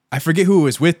forget who it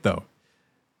was with though.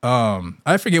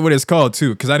 I forget what it's called too,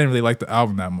 because I didn't really like the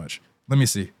album that much. Let me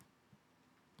see.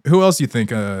 Who else you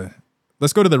think?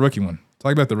 Let's go to the rookie one.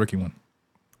 Talk about the rookie one.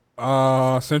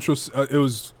 Central. It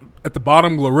was at the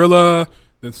bottom. Glorilla,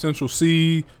 then Central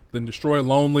C, then Destroy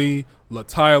Lonely, La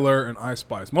Tyler, and Ice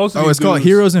Spice. It's called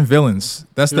Heroes and Villains.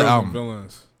 That's the album.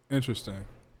 Villains. Interesting.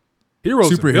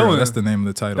 Heroes Superhero, and Villains. That's the name of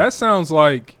the title. That sounds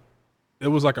like it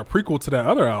was like a prequel to that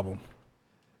other album.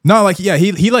 No,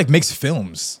 he like makes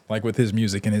films like with his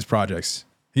music and his projects.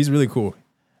 He's really cool.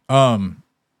 But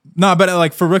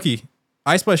like for rookie,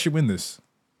 Ice Spice should win this.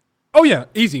 Oh yeah,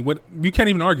 easy. You can't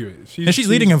even argue it. She's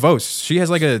leading in votes. She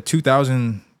has like a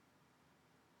 2,000.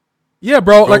 Yeah,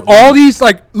 bro. Like all these,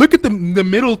 look at the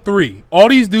middle three. All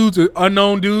these dudes are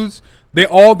unknown dudes.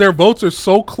 Their votes are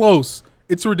so close.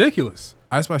 It's ridiculous.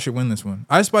 Ice Spice should win this one.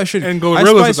 Ice Spice should. And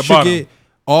Gorilla's at the bottom. Get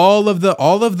all of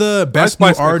the best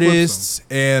new artists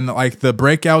and like the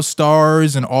breakout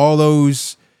stars and all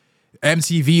those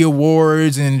MTV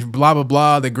awards and blah blah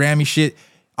blah, the Grammy shit.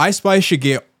 Ice Spice should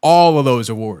get all of those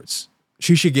awards.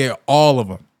 She should get all of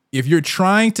them. If you're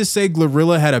trying to say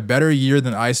Glorilla had a better year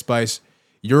than Ice Spice,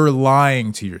 you're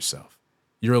lying to yourself.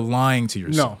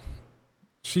 No,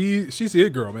 she's the it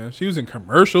girl, man. She was in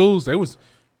commercials. They was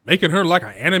making her like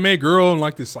an anime girl and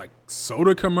like this like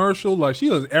soda commercial. Like she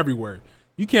was everywhere.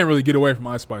 You can't really get away from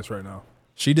Ice Spice right now.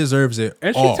 She deserves it.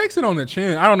 And she takes it on the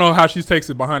chin. I don't know how she takes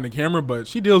it behind the camera,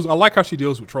 but I like how she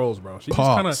deals with trolls, bro. She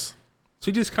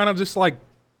just kind of like,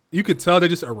 you could tell they're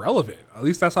just irrelevant. At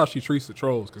least that's how she treats the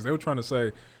trolls, because they were trying to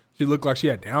say she looked like she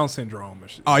had Down syndrome.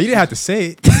 Oh, you didn't have to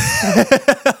say it.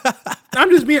 I'm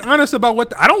just being honest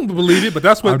about I don't believe it, but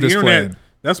that's what the internet. Playing.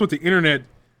 That's what the internet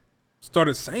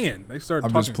started saying. They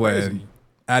started talking crazy.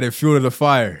 Added fuel to the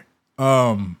fire.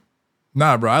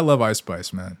 Nah, bro, I love Ice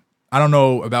Spice, man. I don't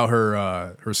know about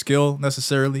her skill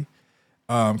necessarily,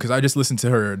 because I just listened to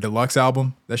her deluxe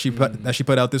album that she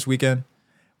put out this weekend.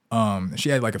 She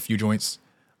had like a few joints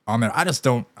on there.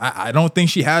 I don't think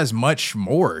she has much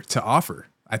more to offer.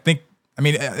 I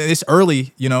mean, it's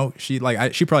early, she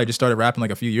probably just started rapping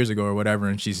like a few years ago or whatever,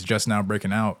 and she's just now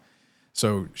breaking out.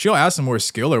 So she'll add some more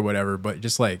skill or whatever, but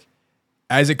just like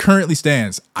as it currently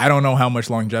stands, I don't know how much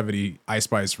longevity Ice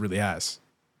Spice really has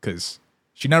because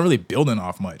she's not really building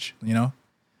off much, you know?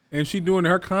 And she doing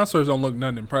her concerts don't look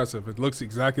nothing impressive. It looks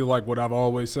exactly like what I've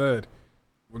always said.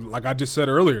 Like I just said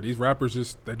earlier, these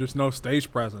rappers they're just no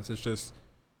stage presence. It's just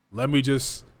let me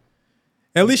just.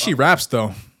 At least she raps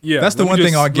though. Yeah, that's the one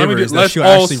thing I'll give her is that she'll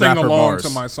actually rap her bars. To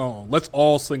my song. Let's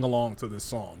all sing along to this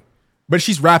song. But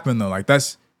she's rapping though, like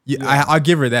that's I'll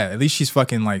give her that. At least she's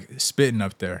fucking like spitting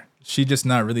up there. She's just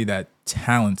not really that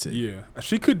talented. Yeah,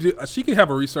 she could have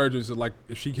a resurgence of like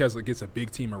if she gets a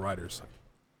big team of writers.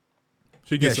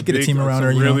 She gets a team around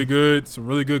her, some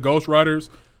really good ghostwriters,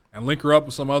 and link her up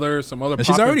with some other. And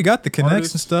she's already got the connects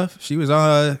artists. and stuff. She was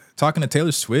talking to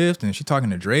Taylor Swift and she's talking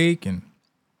to Drake and.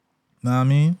 Know what I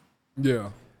mean? Yeah.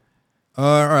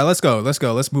 All right, let's go.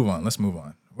 Let's move on.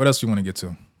 What else do you want to get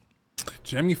to?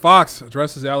 Jamie Foxx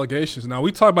addresses allegations. Now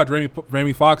we talked about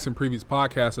Jamie Foxx in previous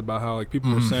podcasts about how like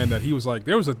people were saying that he was like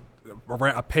there was a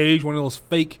page, one of those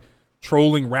fake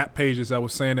trolling rap pages that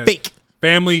was saying that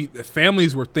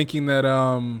families were thinking that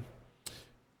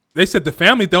they said the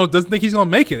family doesn't think he's gonna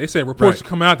make it. They said reports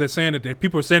come out that saying that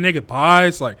people are saying they could buy.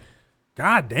 It's like,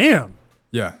 god damn.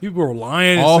 Yeah, people were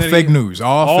lying. All fake news.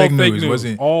 All fake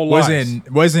news.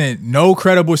 Wasn't no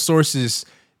credible sources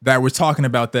that were talking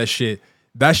about that shit.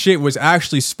 That shit was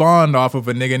actually spawned off of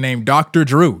a nigga named Dr.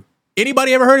 Drew.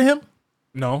 Anybody ever heard of him?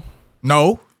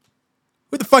 No.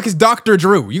 Who the fuck is Dr.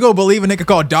 Drew? You gonna believe a nigga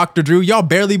called Dr. Drew? Y'all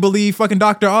barely believe fucking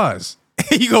Dr. Oz.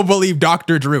 You gonna believe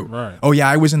Dr. Drew? Right. Oh yeah,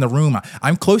 I was in the room.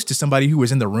 I'm close to somebody who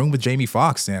was in the room with Jamie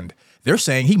Foxx, and they're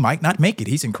saying he might not make it.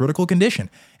 He's in critical condition,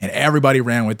 and everybody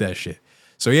ran with that shit.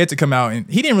 So he had to come out, and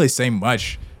he didn't really say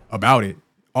much about it.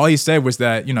 All he said was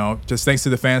that, just thanks to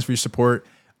the fans for your support.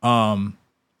 He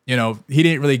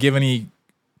didn't really give any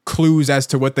clues as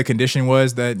to what the condition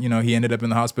was that, he ended up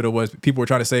in the hospital was. People were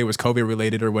trying to say it was COVID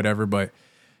related or whatever, but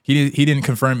he didn't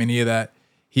confirm any of that.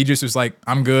 He just was like,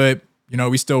 I'm good.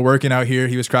 We still working out here.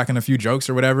 He was cracking a few jokes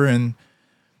or whatever and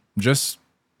just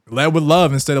led with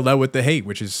love instead of led with the hate,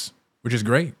 which is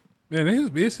great. Man,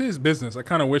 it's his business. I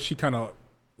kind of wish he kind of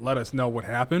let us know what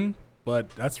happened, but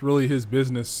that's really his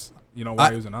business, while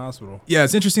he was in the hospital. Yeah,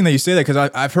 it's interesting that you say that because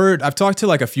I've talked to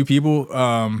like a few people,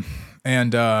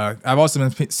 and I've also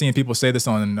been seeing people say this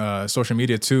on social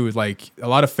media too. Like a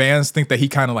lot of fans think that he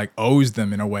kind of like owes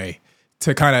them in a way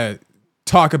to kind of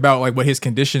talk about like what his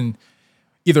condition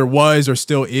either was or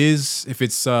still is, if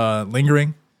it's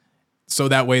lingering, so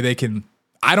that way they can.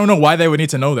 I don't know why they would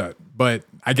need to know that, but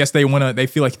I guess they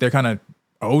feel like they're kind of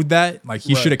owed that. Like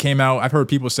he should have came out. I've heard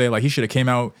people say like he should have came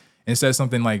out and said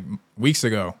something like weeks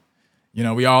ago.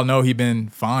 We all know he's been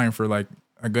fine for like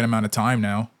a good amount of time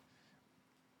now.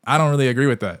 I don't really agree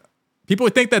with that. People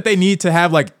think that they need to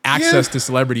have like access to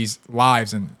celebrities'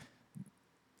 lives, and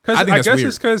I guess weird.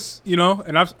 It's because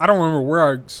and I don't remember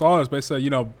where I saw this, but it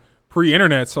said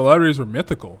pre-internet celebrities were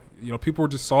mythical. People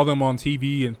just saw them on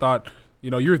TV and thought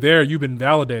you're there, you've been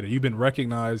validated, you've been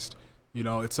recognized.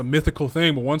 It's a mythical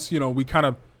thing, but once, we kind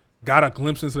of got a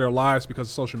glimpse into their lives because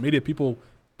of social media, people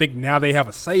think now they have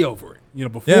a say over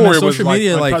it. Before it was social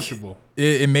media, untouchable.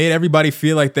 It made everybody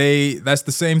feel like that's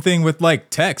the same thing with like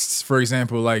texts, for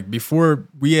example. Like before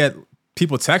we had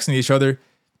people texting each other,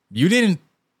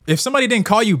 if somebody didn't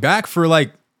call you back for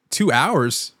like 2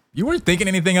 hours, you weren't thinking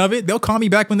anything of it. They'll call me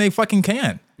back when they fucking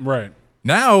can. Right.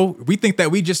 Now we think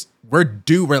that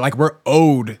we're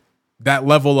owed that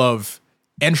level of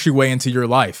entryway into your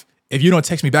life. If you don't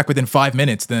text me back within 5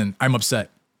 minutes, then I'm upset.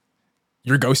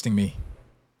 You're ghosting me.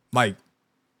 Like,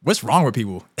 what's wrong with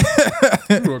people?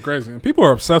 People are crazy. And people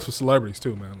are obsessed with celebrities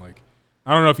too, man. Like,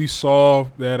 I don't know if you saw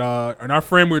that. And our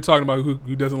friend we were talking about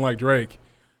who doesn't like Drake.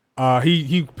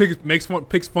 He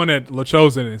picks fun at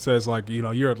LaChosen and says like,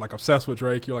 you're like obsessed with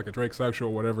Drake. You're like a Drake sexual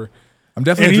or whatever. I'm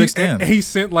definitely a Drake stan. And he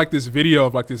sent like this video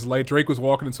of like this late Drake was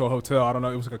walking into a hotel. I don't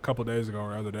know. It was like a couple days ago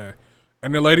or the other day.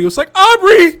 And the lady was like,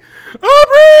 Aubrey!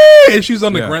 And she's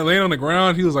on the ground, laying on the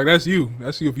ground. He was like, that's you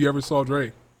if you ever saw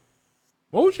Drake.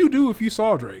 What would you do if you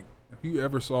saw Drake? If you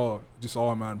ever saw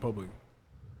him out in public?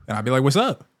 And I'd be like, what's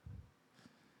up?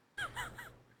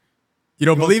 You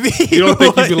don't believe me? You don't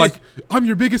think you'd be like, I'm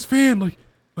your biggest fan?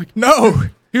 Like no.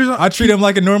 I treat him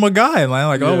like a normal guy. And I'm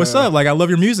like, oh, what's up? Like, I love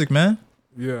your music, man.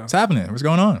 Yeah. What's happening? What's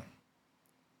going on?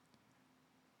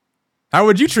 How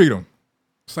would you treat him?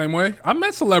 Same way. I've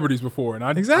met celebrities before, and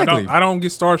I don't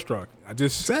get starstruck.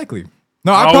 Exactly.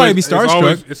 No, I'd probably be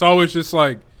starstruck. It's always just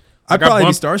like I'd probably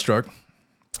be starstruck.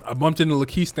 I bumped into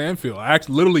Lakeith Stanfield. I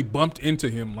actually literally bumped into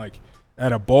him like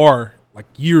at a bar like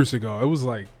years ago. It was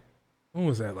like, when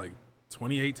was that? Like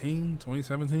 2018,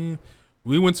 2017.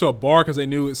 We went to a bar because they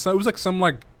knew it. So it was like some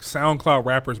like SoundCloud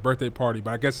rapper's birthday party.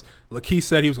 But I guess Lakeith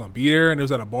said he was gonna be there, and it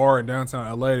was at a bar in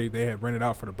downtown LA. They had rented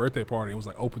out for the birthday party. It was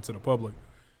like open to the public.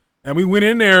 And we went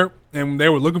in there, and they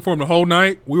were looking for him the whole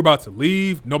night. We were about to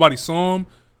leave. Nobody saw him.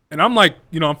 And I'm like,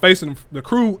 I'm facing the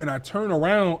crew, and I turn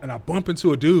around, and I bump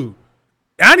into a dude.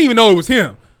 I didn't even know it was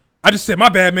him. I just said, my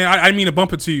bad, man. I didn't mean to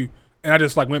bump into you. And I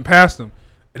just like went past him.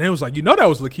 And it was like, that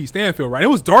was Lakeith Stanfield, right? It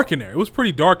was dark in there. It was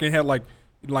pretty dark, and it had like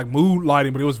mood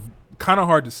lighting, but it was kind of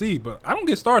hard to see. But I don't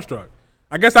get starstruck.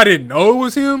 I guess I didn't know it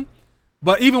was him.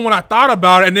 But even when I thought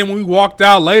about it, and then when we walked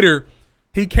out later,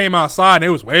 he came outside, and they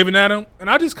was waving at him. And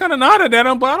I just kind of nodded at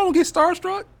him, but I don't get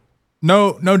starstruck.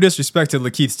 No disrespect to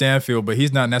Lakeith Stanfield, but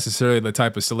he's not necessarily the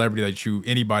type of celebrity that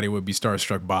anybody would be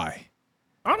starstruck by.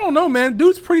 I don't know, man.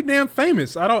 Dude's pretty damn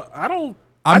famous.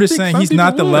 I'm just saying he's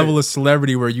not the level of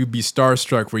celebrity where you'd be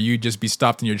starstruck, where you'd just be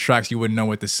stopped in your tracks, you wouldn't know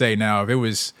what to say. Now, if it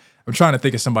was, I'm trying to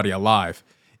think of somebody alive.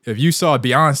 If you saw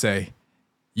Beyonce,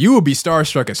 you would be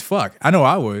starstruck as fuck. I know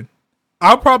I would.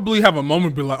 I'll probably have a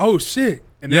moment be like, oh shit.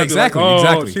 And yeah, exactly, like,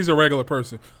 exactly. She's a regular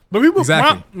person. But people,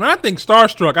 exactly. when I think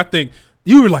starstruck, I think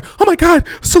you were like, oh my God,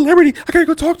 celebrity. I gotta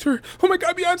go talk to her. Oh my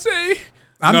God, Beyonce.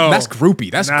 That's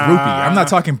groupie. That's groupie. I'm not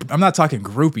talking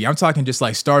groupie. I'm talking just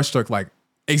like starstruck, like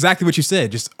exactly what you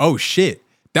said. Just, oh shit.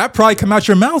 That probably come out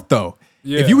your mouth though.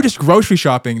 Yeah. If you were just grocery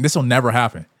shopping, this will never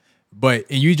happen. But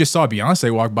you just saw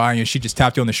Beyonce walk by and she just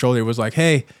tapped you on the shoulder. It was like,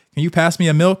 hey, can you pass me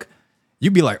a milk?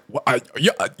 You'd be like,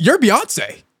 you're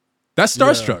Beyonce. That's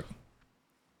starstruck.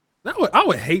 Yeah. I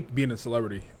would hate being a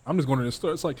celebrity. I'm just going to the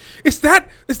store. It's like, is that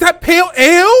pale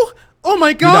ale? Oh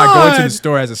my God. You're not going to the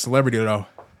store as a celebrity though.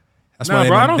 That's why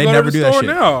bro, I don't they go never to the do that store shit.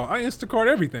 now. I Instacart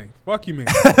everything. Fuck you, man.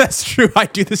 That's true. I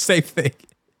do the same thing.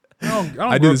 I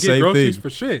don't get groceries for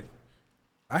shit.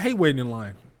 I hate waiting in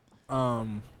line.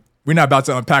 We're not about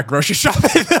to unpack grocery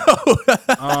shopping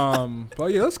though.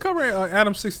 But yeah, let's cover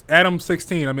Adam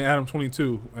 16. I mean Adam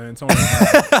 22 and Tony.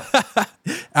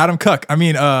 Adam Cuck. I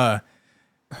mean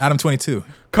Adam 22.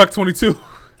 Cuck 22.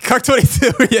 Cuck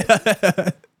 22. Yeah.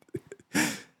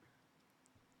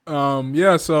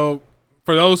 Yeah. So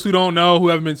for those who don't know, who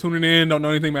haven't been tuning in, don't know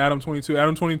anything about Adam 22.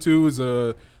 Adam 22 is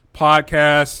a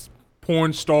podcast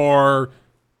porn star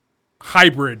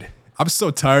hybrid. I'm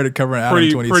so tired of covering Adam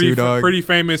 22, dog. Pretty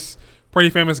famous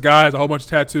guy. Has a whole bunch of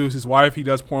tattoos. His wife, he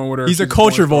does porn with her. He's a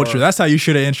culture vulture. That's how you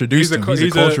should have introduced him. He's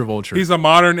a culture vulture. He's a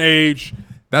modern age.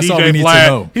 That's DJ all we need Vlad. to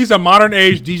know. He's a modern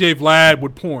age DJ Vlad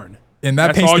with porn. And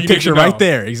that paints the picture right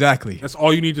there. Exactly. That's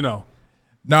all you need to know.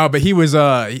 No, but he was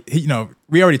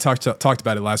we already talked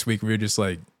about it last week. We were just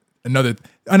like another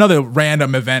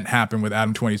random event happened with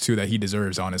Adam 22 that he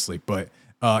deserves, honestly. But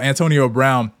Antonio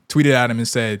Brown tweeted at him and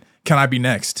said, "Can I be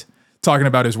next?" Talking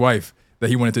about his wife, that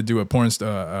he wanted to do a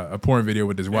porn video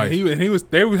with his wife.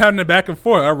 They were having it back and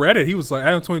forth. I read it. He was like,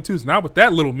 Adam 22 is not with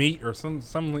that little meat or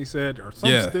something he said or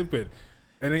something stupid.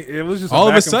 And it was just all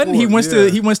of a sudden he wants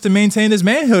to maintain his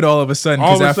manhood. All of a sudden,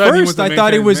 because at first I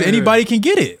thought it was anybody can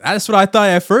get it. That's what I thought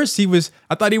at first.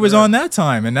 I thought he was on that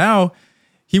time, and now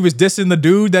he was dissing the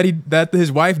dude that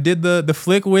his wife did the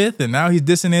flick with, and now he's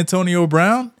dissing Antonio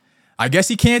Brown. I guess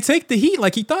he can't take the heat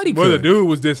like he thought he could. Well, the dude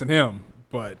was dissing him,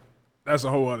 but that's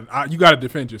a whole other. You got to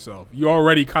defend yourself. You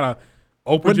already kind of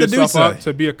opened yourself up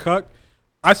to be a cuck.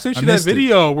 I sent you that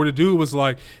video where the dude was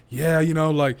like, yeah,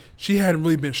 like she hadn't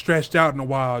really been stretched out in a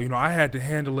while. I had to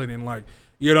handle it. And like,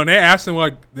 and they asked him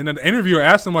then the interviewer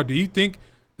asked him do you think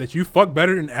that you fuck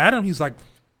better than Adam? He's like,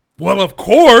 well, of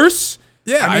course.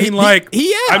 Yeah. I mean,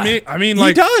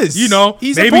 he does.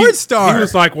 He's a porn star. He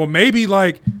was like, well, maybe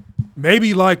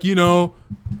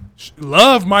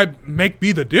love might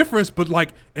be the difference, but like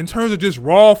in terms of just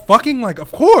raw fucking, like,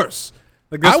 of course.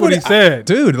 Like that's what he said.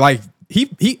 Dude, like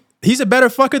he's a better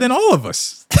fucker than all of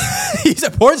us. He's a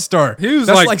porn star. He was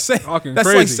that's like like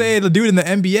saying the dude in the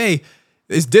NBA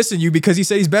is dissing you because he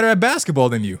said he's better at basketball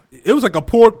than you. It was like a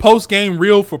poor post-game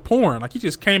reel for porn. Like he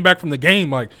just came back from the game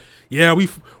like, yeah, we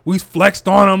flexed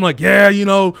on him. Like, yeah,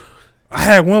 I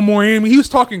had one more in me. He was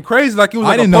talking crazy. Like it was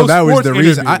like I didn't know that was the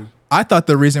reason. I thought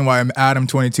the reason why Adam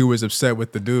 22 was upset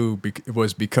with the dude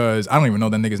was because I don't even know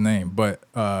that nigga's name, but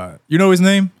you know his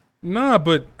name? Nah,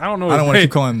 but I don't know. I don't want to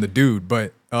keep calling him the dude,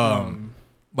 but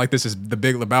like this is the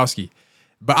Big Lebowski.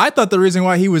 But I thought the reason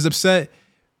why he was upset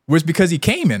was because he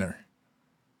came in her.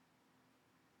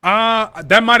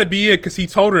 That might be it because he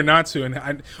told her not to.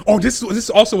 And this is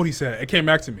also what he said. It came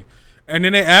back to me. And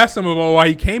then they asked him about why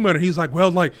he came in her. He's like, well,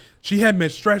 like she hadn't been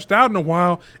stretched out in a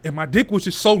while, and my dick was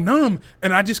just so numb,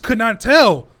 and I just could not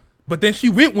tell. But then she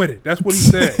went with it. That's what he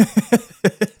said.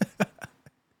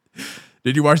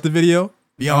 Did you watch the video?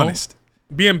 Be honest.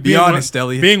 Be honest,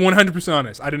 Elliot. Being 100%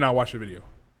 honest, I did not watch the video.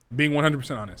 Being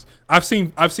 100% honest. I've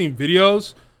seen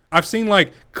videos. I've seen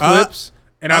like clips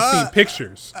and I've seen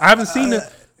pictures. I haven't seen it.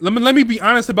 Let me be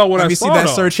honest about what I saw. Let me see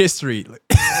that search history.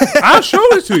 I'll show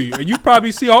it to you, and you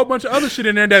probably see a whole bunch of other shit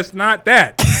in there that's not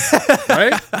that,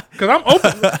 right? Because I'm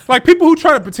open. Like people who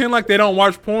try to pretend like they don't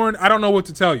watch porn, I don't know what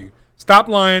to tell you. Stop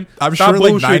lying. I'm sure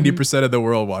like 90% of the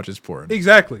world watches porn.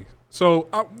 Exactly. So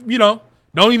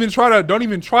don't even try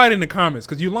it in the comments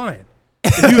because you're lying.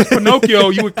 If you was Pinocchio,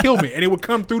 you would kill me, and it would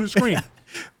come through the screen.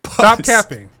 Stop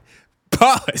capping.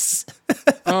 Pause.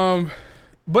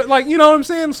 But like, you know what I'm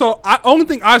saying? So only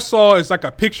thing I saw is like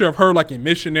a picture of her like in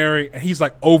missionary and he's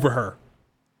like over her.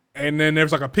 And then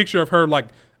there's like a picture of her like,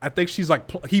 I think she's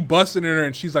like, he busted in her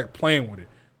and she's like playing with it.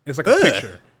 It's like a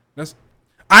picture.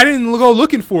 I didn't go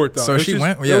looking for it though. So she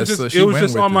went, yeah. It was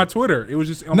just on my Twitter. It was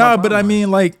just on my but I mean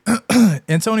like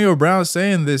Antonio Brown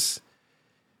saying this,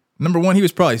 number one, he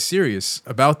was probably serious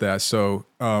about that. So,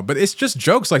 but it's just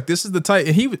jokes. Like this is the type.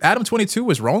 And Adam 22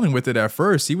 was rolling with it at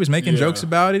first. He was making jokes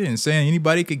about it and saying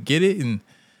anybody could get it, and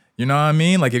you know what I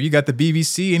mean. Like if you got the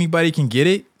BBC, anybody can get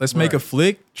it. Let's make a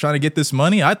flick trying to get this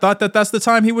money. I thought that's the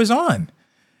time he was on.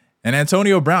 And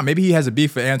Antonio Brown, maybe he has a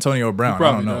beef with Antonio Brown. He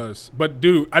probably I don't know. does. But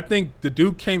dude, I think the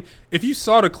dude came. If you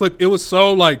saw the clip, it was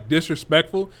so like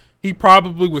disrespectful. He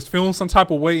probably was feeling some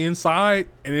type of way inside,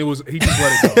 and he just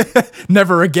let it go.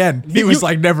 Never again. He was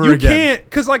like, never again. You can't,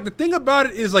 because like the thing about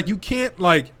it is like you can't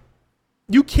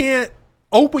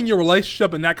open your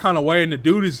relationship in that kind of way, and the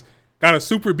dude is got a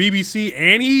super BBC,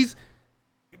 and he's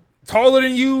taller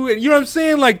than you, and you know what I'm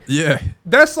saying? Like, yeah,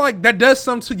 that's like that does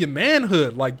something to your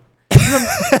manhood. Like, you know,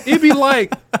 it'd be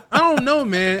like, I don't know,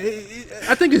 man.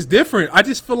 I think it's different. I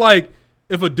just feel like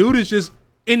if a dude is just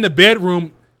in the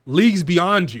bedroom leagues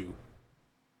beyond you,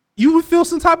 you would feel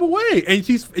some type of way. And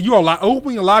you are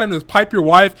opening a lot in this pipe your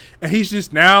wife, and he's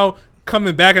just now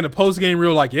coming back in the post game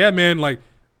reel like, yeah, man, like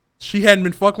she hadn't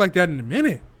been fucked like that in a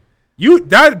minute.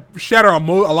 That shatter a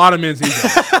lot of men's ego.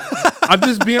 I'm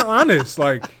just being honest.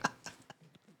 Like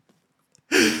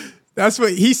that's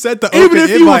what he said. Even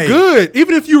if you were good,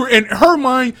 even if you were in her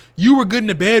mind, you were good in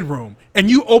the bedroom, and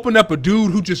you opened up a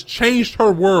dude who just changed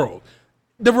her world.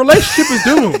 The relationship is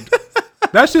doomed.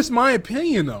 That's just my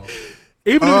opinion, though.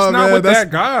 Even if it's not with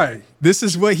that guy. This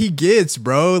is what he gets,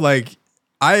 bro. Like,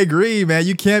 I agree, man.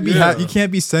 You can't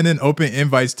be sending open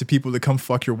invites to people to come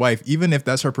fuck your wife, even if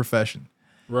that's her profession.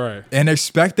 Right. And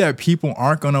expect that people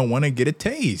aren't gonna want to get a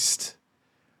taste.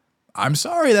 I'm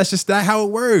sorry, that's just not how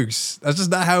it works. That's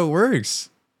just not how it works.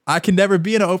 I can never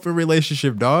be in an open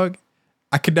relationship, dog.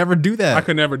 I could never do that. I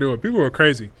could never do it. People are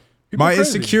crazy. My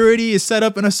insecurity is set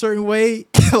up in a certain way.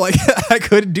 Like, I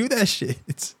couldn't do that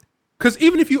shit. Because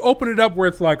even if you open it up where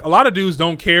it's like, a lot of dudes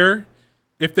don't care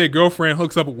if their girlfriend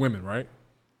hooks up with women, right?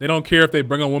 They don't care if they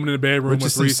bring a woman in the bedroom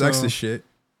with some sexist shit.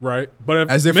 Right. But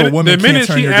as if a woman can't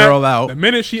turn your girl out. The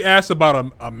minute she asks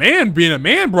about a man being a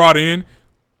man brought in,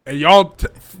 and y'all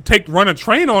run a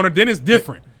train on her, then it's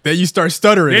different. Then you start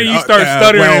stuttering. And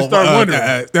start wondering.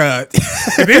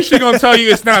 And then she's going to tell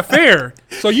you it's not fair.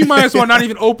 So you might as well not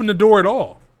even open the door at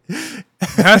all.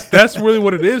 That's really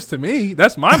what it is to me.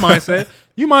 That's my mindset.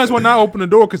 You might as well not open the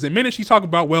door, because the minute she talk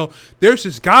about, well, there's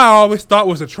this guy I always thought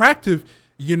was attractive,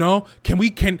 you know, can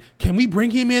we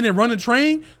bring him in and run a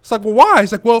train? It's like, well, why?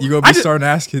 It's like, well, you're going to be starting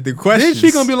asking the questions. Then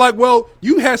she's going to be like, well,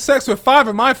 you had sex with 5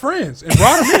 of my friends and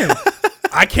brought them in.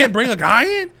 I can't bring a guy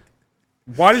in?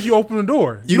 Why did you open the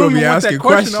door? You don't even want that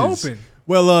question to open.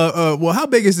 Well, how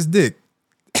big is this dick?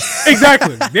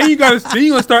 Exactly. Then you're going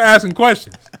to start asking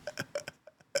questions.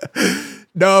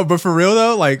 No, but for real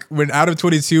though, like when Adam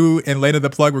 22 and Lena the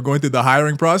Plug were going through the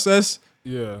hiring process,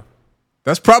 yeah,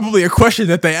 that's probably a question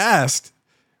that they asked.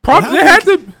 Probably they had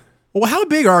to. Well, how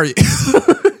big are you?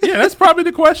 Yeah, that's probably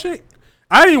the question.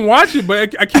 I didn't watch it,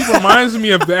 but I keep reminding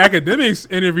me of the academics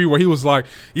interview where he was like,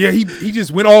 yeah, he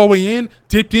just went all the way in,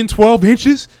 dipped in 12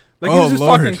 inches. Like, he was just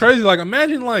fucking crazy. Like,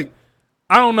 imagine, like,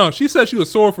 I don't know. She said she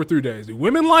was sore for 3 days. Do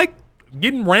women like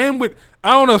getting rammed with,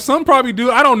 I don't know. Some probably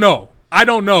do. I don't know.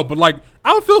 But like,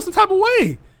 I would feel some type of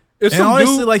way. If and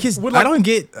honestly, like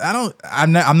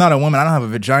I'm not a woman. I don't have a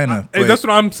vagina. That's what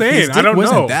I'm saying. I don't know.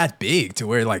 Wasn't that big to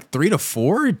where like 3 to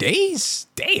 4 days?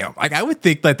 Damn. Like I would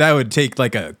think that would take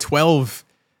like a 12,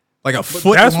 like a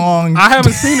foot long. I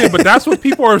haven't seen it, but that's what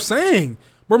people are saying.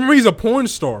 Remember, he's a porn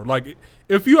star. Like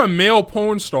if you're a male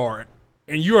porn star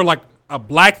and you're like a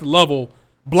blacked level,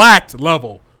 it's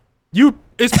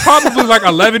probably like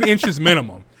 11 inches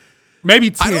minimum, maybe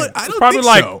 10. I don't probably think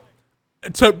like so.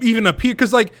 To even appear,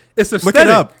 because like it's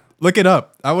aesthetic. Look it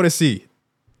up. I want to see.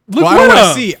 I want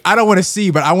to see. I don't want to see,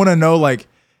 but I want to know like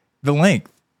the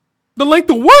length. The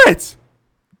length of what?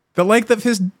 The length of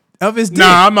his dick.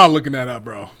 Nah, I'm not looking that up,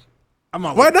 bro.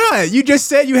 Why not? You just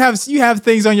said you have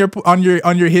things on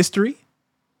your history.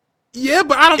 Yeah,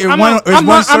 but I don't. I'm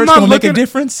not gonna make a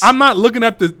difference. I'm not looking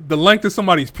at the length of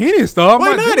somebody's penis, though.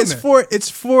 Why not? It's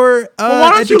for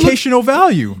educational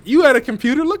value. You had a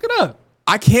computer. Look it up.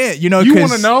 I can't. You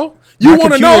want to know? You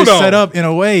want to know though? Set up in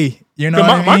a way. You know,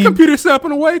 my computer's set up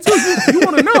in a way too. You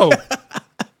want to know?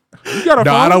 You got a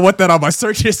phone? I don't want that on my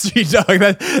search history, dog.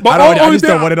 I just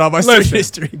don't want it on my search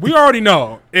history. We already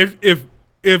know if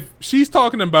she's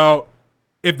talking about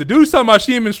if the dude's talking about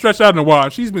she ain't been stretched out in a while,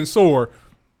 she's been sore.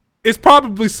 It's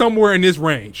probably somewhere in this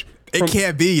range. It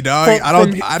can't be, dog.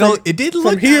 I don't. It didn't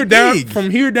look that big.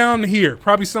 From here down to here,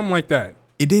 probably something like that.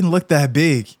 It didn't look that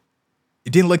big.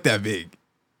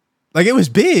 Like it was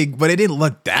big, but it didn't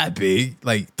look that big.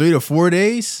 Like 3 to 4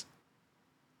 days.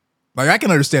 Like I can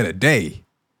understand a day.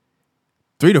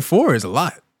 3 to 4 is a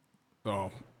lot.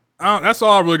 So that's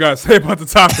all I really got to say about the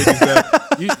topic. Is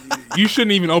that you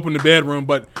shouldn't even open the bedroom,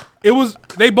 but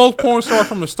they both porn star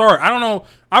from the start. I don't know.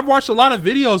 I've watched a lot of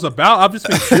videos I've just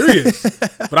been curious,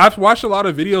 but I've watched a lot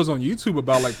of videos on YouTube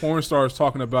about like porn stars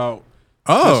talking about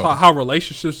how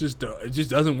relationships just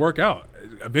doesn't work out.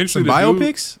 Eventually, some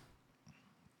biopics.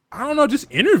 I don't know, just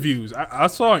interviews. I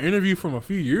saw an interview from a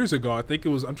few years ago. I think it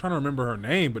was. I'm trying to remember her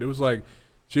name, but it was like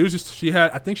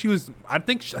I think she was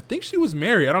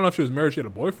married. I don't know if she was married. She had a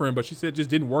boyfriend, but she said it just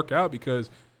didn't work out because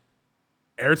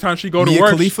every time she go to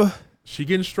work, Khalifa? She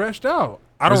getting stretched out.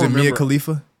 Was it Mia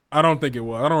Khalifa? I don't think it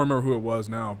was. I don't remember who it was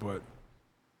now, but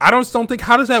I don't think.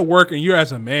 How does that work? And you're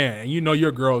as a man, and you know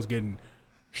your girl is getting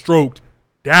stroked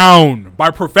down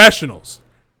by professionals,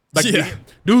 like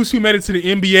dudes who made it to the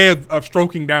NBA of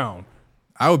stroking down.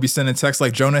 I would be sending texts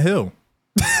like Jonah Hill.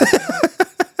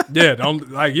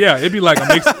 Yeah, it'd be like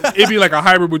a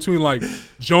hybrid between like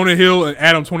Jonah Hill and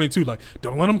Adam 22. Like,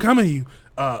 don't let him come at you.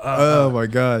 Oh my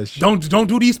gosh! Don't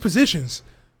do these positions.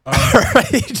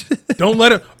 Right.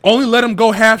 Only let him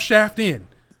go half shaft in.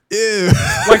 Ew.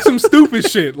 Like some stupid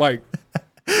shit. Like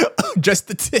just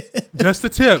the tip. Just the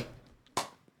tip.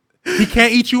 He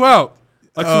can't eat you out.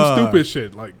 Like some stupid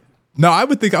shit. Like no, I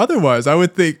would think otherwise. I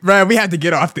would think, man, we have to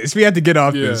get off this.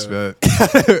 This, man.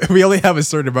 We only have a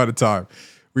certain amount of time.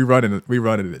 We running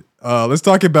it. Let's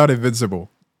talk about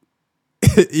Invincible.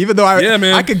 Even though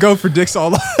I could go for dicks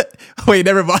all. Wait,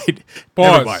 never mind.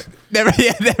 Pause. Never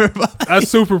mind. That's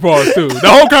super pause too. The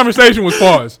whole conversation was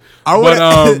pause. I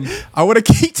want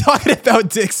to keep talking about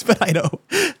dicks, but I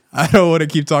don't want to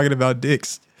keep talking about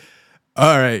dicks.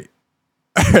 All right.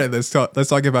 Let's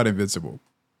talk about Invincible.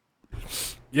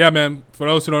 Yeah, man. For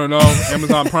those who don't know,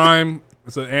 Amazon Prime.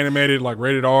 It's an animated, like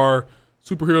rated R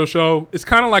superhero show. It's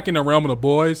kind of like in the realm of The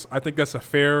Boys. I think that's a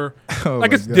fair.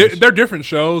 They're different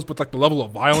shows, but like the level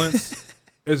of violence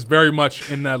is very much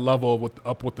in that level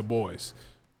up with The Boys.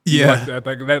 Yeah,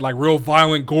 like that like real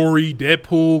violent, gory,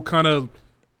 Deadpool kind of,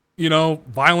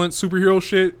 violent superhero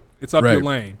shit. It's up your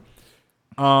lane.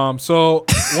 So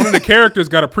one of the characters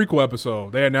got a prequel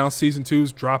episode. They announced season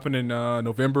 2's dropping in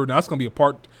November. Now it's gonna be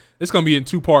It's gonna be in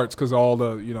 2 parts because all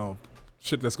the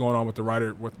shit that's going on with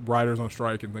writers on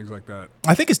strike and things like that.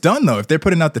 I think it's done though. If they're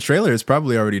putting out the trailer, it's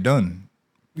probably already done.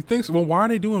 You think so? Well, why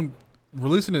are they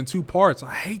releasing in 2 parts?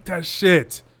 I hate that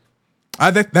shit.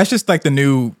 That's just like the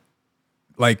new.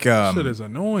 Shit is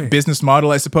annoying. Business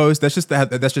model, I suppose. That's just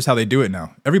how they do it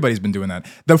now. Everybody's been doing that.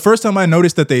 The first time I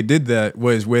noticed that they did that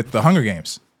was with the Hunger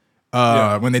Games,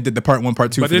 when they did the part 1,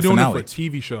 part 2. But they're doing it for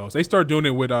TV shows. They started doing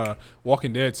it with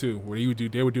Walking Dead too, where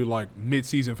they would do like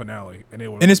mid-season finale, and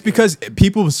it's because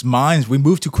people's minds, we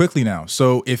move too quickly now.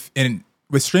 So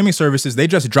with streaming services, they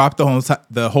just drop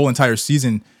the whole entire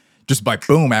season just by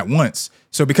boom at once.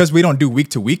 So because we don't do week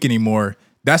to week anymore,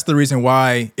 that's the reason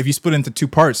why if you split it into 2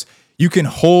 parts. You can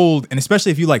hold, and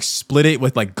especially if you like split it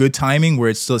with like good timing, where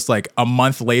it's just like a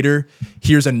month later,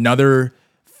 here's another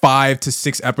 5 to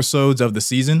 6 episodes of the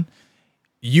season.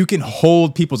 You can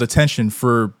hold people's attention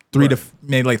for 3 to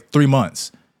maybe like 3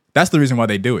 months. That's the reason why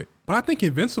they do it. But I think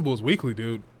Invincible is weekly,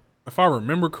 dude. If I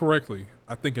remember correctly,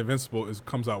 I think Invincible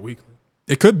comes out weekly.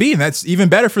 It could be, and that's even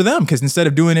better for them because instead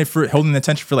of doing it for holding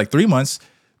attention for like 3 months,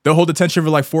 they'll hold attention for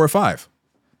like 4 or 5.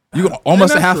 You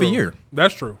almost a half a year.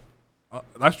 That's true.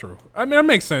 That's true. I mean, that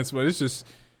makes sense, but it's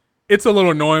a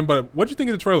little annoying. But what'd you think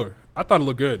of the trailer? I thought it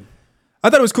looked good. I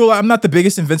thought it was cool. I'm not the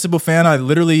biggest Invincible fan. I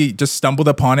literally just stumbled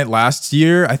upon it last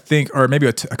year, I think, or maybe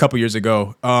a couple years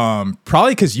ago.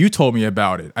 Probably because you told me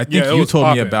about it. I think you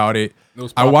told me about it.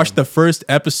 I watched the first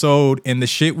episode, and the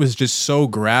shit was just so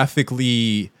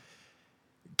graphically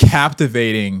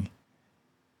captivating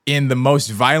in the most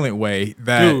violent way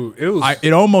that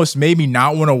it almost made me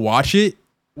not want to watch it.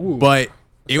 But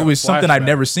it was something I'd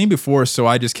never seen before, so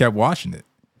I just kept watching it.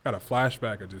 Got a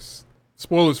flashback of just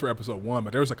spoilers for episode 1,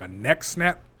 but there was like a neck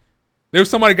snap. There was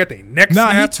somebody got their neck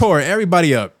Nah, snapped. he tore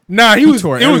everybody up. Nah, he was.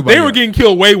 Tore They everybody were up. getting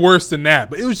killed way worse than that.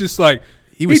 But it was just like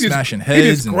He was smashing heads.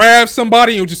 He just and grabbed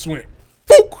somebody and just went.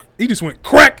 Fook! He just went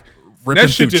crack. ripping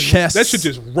through chests. That shit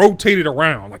just rotated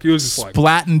around. Like it was just like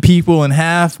splatting people in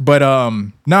half. But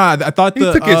nah, I thought he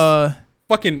took his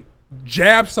fucking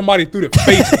jabbed somebody through the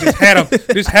face and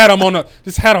just had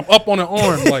him up on the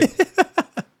arm. Like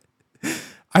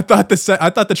I thought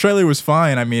the trailer was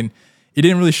fine. I mean, it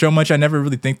didn't really show much. I never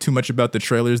really think too much about the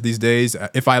trailers these days.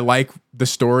 If I like the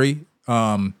story, then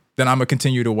I'm gonna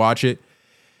continue to watch it.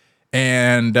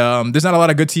 And there's not a lot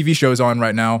of good TV shows on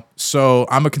right now, so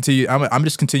I'm gonna continue. I'm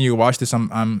just continue to watch this.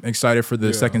 I'm excited for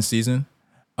the second season.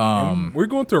 We're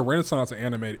going through a renaissance of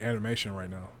animation right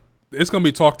now. It's gonna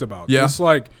be talked about. Yeah. It's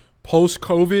like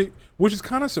post-COVID, which is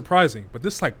kind of surprising, but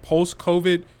this like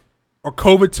post-COVID or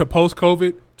COVID to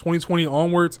post-COVID, 2020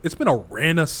 onwards, it's been a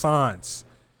renaissance.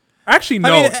 Actually,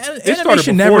 no. I mean,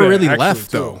 animation never really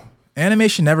left though.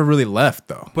 Animation never really left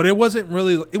though. But it wasn't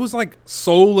really. It was like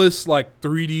soulless, like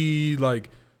 3D, like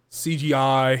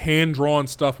CGI, hand drawn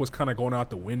stuff was kind of going out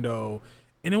the window,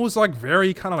 and it was like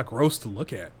very kind of like gross to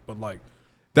look at. But like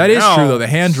that is true though. The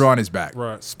hand drawn is back.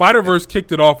 Right. Spider-Verse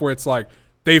kicked it off where it's like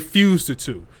they fused the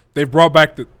two. They brought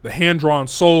back the hand drawn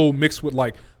soul mixed with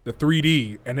like the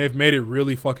 3D, and they've made it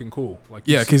really fucking cool. Like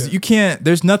yeah, because you can't.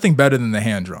 There's nothing better than the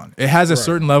hand drawn. It has a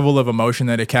certain level of emotion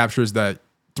that it captures that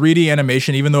 3D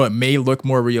animation, even though it may look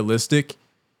more realistic,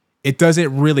 it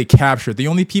doesn't really capture. The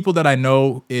only people that I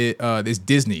know is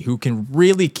Disney, who can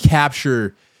really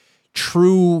capture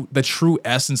the true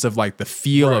essence of like the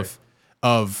feel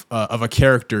of a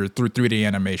character through 3D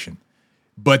animation.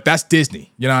 But that's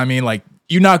Disney. You know what I mean? Like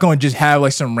you're not going to just have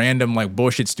like some random like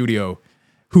bullshit studio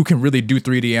who can really do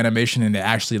 3D animation and they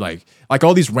actually like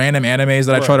all these random animes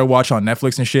that I try to watch on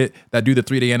Netflix and shit that do the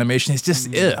 3D animation. It's just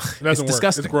it's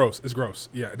disgusting. It's gross. It's gross.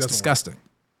 Yeah, it doesn't it's disgusting. Work.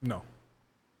 No.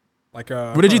 Like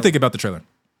what did you think about the trailer?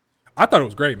 I thought it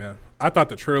was great, man.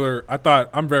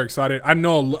 I'm very excited. I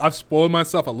know I've spoiled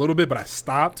myself a little bit, but I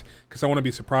stopped because I want to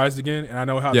be surprised again, and I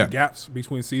know how the gaps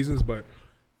between seasons. But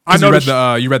I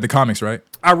know you read the comics, right?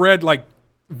 I read like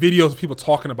videos of people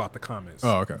talking about the comics.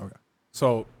 Oh, okay.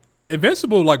 So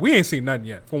Invincible, like we ain't seen nothing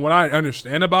yet. From what I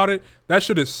understand about it, that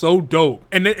shit is so dope.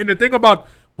 And the thing about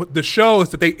the show is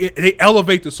that they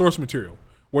elevate the source material,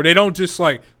 where they don't just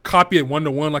like copy it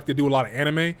 1-to-1 like they do a lot of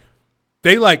anime.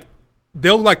 They'll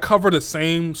like cover the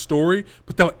same story,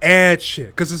 but they'll add shit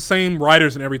because it's the same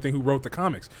writers and everything who wrote the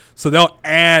comics. So they'll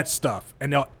add stuff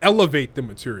and they'll elevate the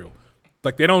material.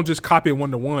 Like they don't just copy it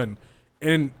 1-to-1.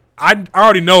 And I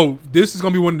already know this is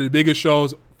gonna be one of the biggest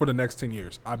shows for the next 10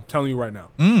 years. I'm telling you right now.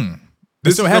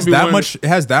 So it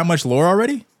has that much lore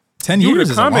already? 10 years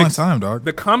is a long time, dog.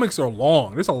 The comics are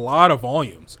long. There's a lot of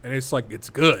volumes, and it's like it's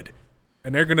good.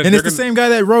 And it's the same guy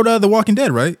that wrote The Walking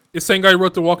Dead, right? It's the same guy who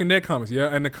wrote The Walking Dead comics,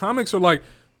 yeah. And the comics are like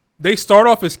they start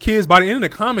off as kids. By the end of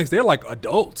the comics, they're like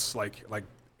adults, like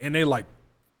and they like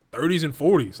 30s and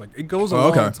 40s. Like it goes a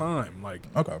long time, like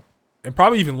and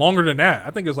probably even longer than that. I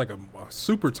think it's like a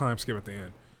super time skip at the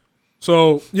end.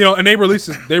 So and they released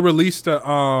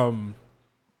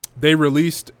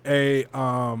a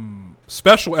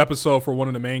special episode for one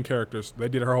of the main characters. They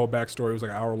did her whole backstory. It was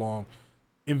like an hour long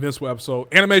Invincible episode.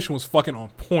 Animation was fucking on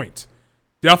point.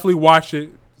 Definitely watch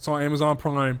it. It's on Amazon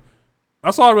Prime.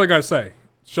 That's all I really gotta say.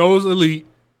 Show's elite.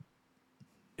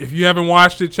 If you haven't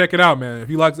watched it, check it out, man. If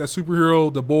you like that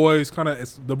superhero, The Boys,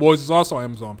 The Boys is also on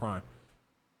Amazon Prime.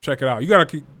 Check it out. You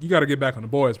gotta get back on The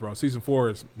Boys, bro. Season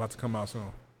 4 is about to come out soon.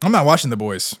 I'm not watching The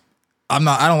Boys. I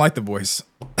don't like The Boys.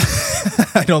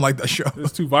 I don't like that show.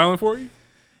 It's too violent for you?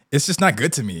 It's just not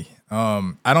good to me.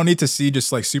 I don't need to see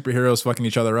just like superheroes fucking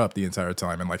each other up the entire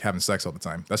time and like having sex all the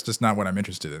time. That's just not what I'm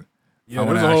interested in. Yeah,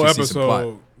 there's a whole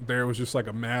episode. There was just like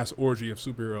a mass orgy of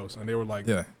superheroes, and they were like,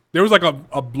 there was like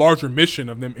a larger mission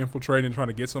of them infiltrating and trying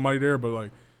to get somebody there, but like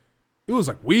it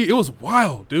was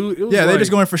wild, dude. It was they're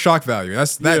just going for shock value.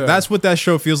 That's what that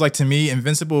show feels like to me.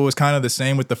 Invincible was kind of the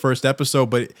same with the first episode,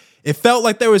 but it felt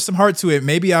like there was some heart to it.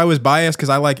 Maybe I was biased because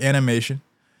I like animation,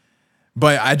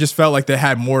 but I just felt like they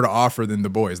had more to offer than The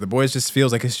Boys. The Boys just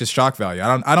feels like it's just shock value.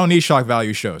 I don't need shock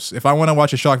value shows. If I want to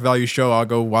watch a shock value show, I'll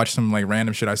go watch some like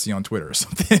random shit I see on Twitter or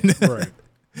something. Right.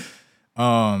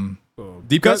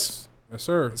 Deep cuts? Yes,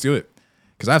 sir. Let's do it.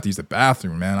 Because I have to use the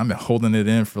bathroom, man. I've been holding it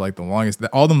in for like the longest.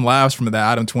 All them laughs from that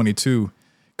Adam 22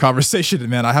 conversation,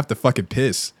 man. I have to fucking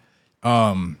piss.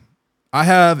 I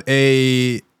have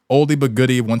a oldie but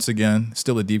goodie once again.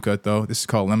 Still a deep cut though. This is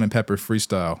called Lemon Pepper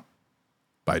Freestyle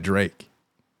by Drake.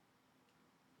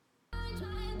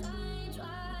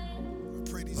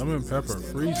 Lemon Pepper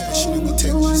Freestyle.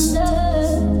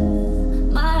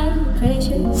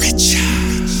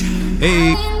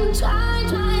 Hey.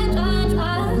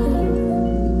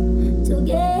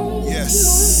 Yes.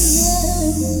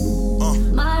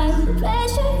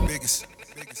 Biggest,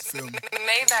 feel me.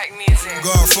 Maybach music.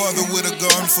 Godfather with a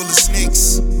garden full of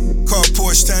snakes. Car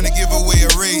Porsche trying to give away a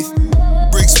wraith.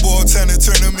 Bricks ball trying to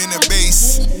turn them into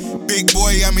base. Big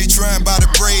boy, I me trying by the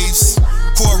Braves.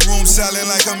 Courtroom silent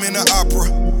like I'm in the opera.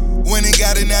 When they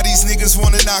got it, now these niggas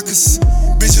wanna knock us.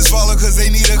 Bitches follow cause they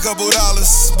need a couple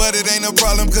dollars. But it ain't a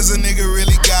problem cause a nigga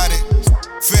really got it.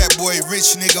 Fat boy,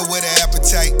 rich nigga with an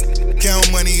appetite. Count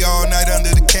money all night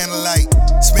under the candlelight.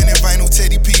 Spinning vinyl,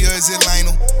 Teddy P or is it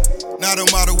Lionel? Not a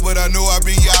model, but I know I've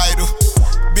been your idol.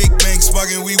 Big bang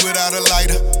sparking weed without a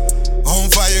lighter. On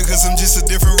fire cause I'm just a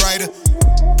different writer.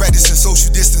 Practicing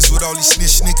social distance with all these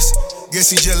snitch niggas. Guess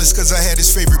he jealous cause I had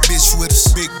his favorite bitch with us.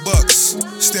 Big bucks,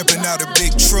 stepping out of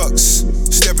big trucks.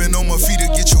 Stepping on my feet to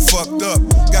get you fucked up.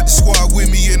 Got the squad with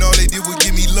me and all they did was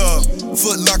give me love.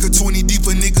 Foot locker 20 deep,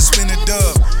 a nigga spin a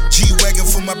dub. G-Wagon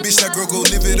for my bitch, that girl go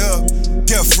live it up.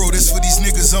 Death row, this for these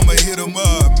niggas, I'ma hit them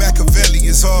up. Machiavelli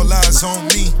is all eyes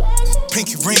on me.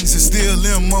 Pinky rings is still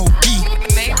M.O.B.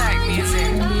 Maybach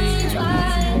music.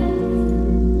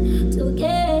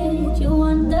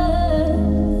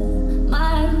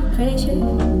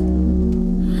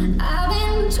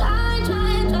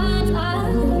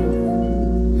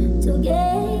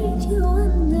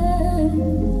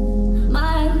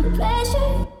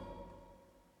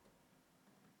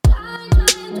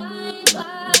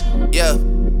 Yeah,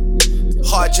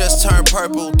 heart just turned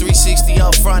purple. 360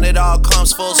 up front, it all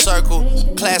comes full circle.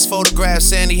 Class photograph,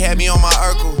 Sandy had me on my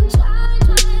Urkel.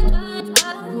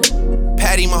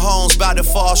 Patty Mahomes about to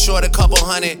fall short a couple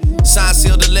hundred. Signed,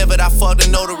 sealed, delivered. I fucked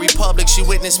a notary public. She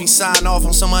witnessed me sign off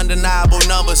on some undeniable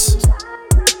numbers.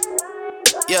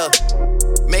 Yeah.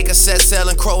 Make a set sell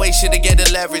in Croatia to get the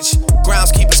leverage.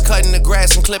 Groundskeepers cutting the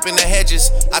grass and clipping the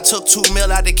hedges. I took 2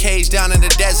 mil out the cage down in the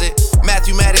desert.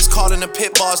 Matthew Maddox calling the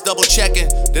pit boss, double checking.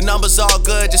 The numbers all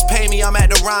good, just pay me, I'm at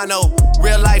the Rhino.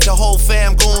 Real life, the whole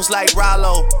fam goons like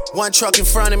Rollo. One truck in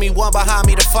front of me, one behind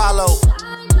me to follow.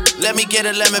 Let me get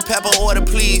a lemon pepper order,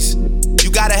 please.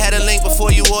 You gotta have a link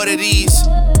before you order these.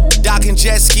 Docking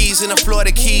jet skis in the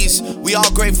Florida Keys. We all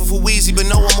grateful for Weezy, but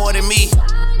no one more than me.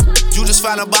 You just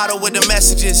found a bottle with the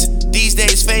messages. These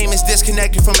days fame is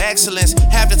disconnected from excellence.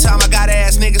 Half the time I gotta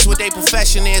ask niggas what their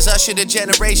profession is. Usher the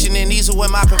generation and these are where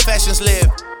my confessions live.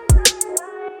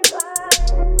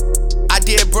 I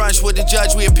did brunch with the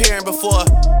judge we appearing before.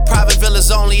 Private villas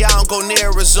only, I don't go near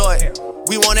a resort.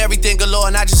 We want everything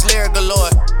galore, not just lyric galore.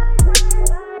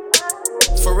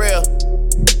 For real.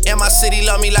 And my city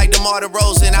love me like DeMar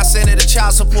DeRozan. I sent her the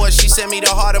child support, she sent me the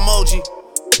heart emoji.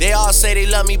 They all say they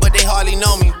love me, but they hardly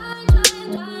know me.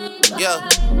 Yeah.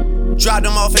 Dropped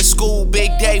them off at school,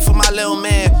 big day for my little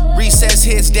man. Recess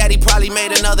hits, daddy probably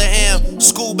made another M.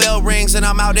 School bell rings and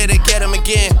I'm out there to get him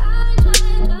again.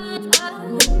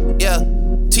 Yeah.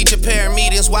 Teacher parent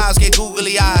meetings, wives get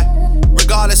googly eyed.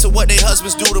 Regardless of what their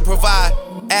husbands do to provide.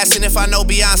 Asking if I know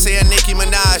Beyonce and Nicki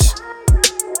Minaj.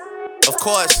 Of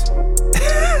course.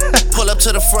 Pull up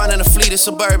to the front in a fleet of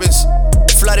Suburbans.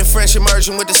 Flooded French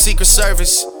immersion with the Secret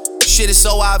Service. Shit is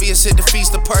so obvious, it defeats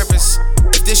the purpose.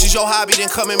 If this is your hobby, then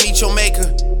come and meet your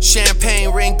maker.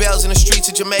 Champagne, ring bells in the streets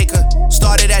of Jamaica.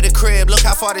 Started at the crib, look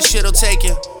how far this shit'll take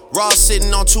you. Raw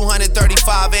sitting on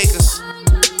 235 acres.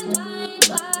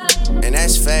 And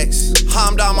that's facts.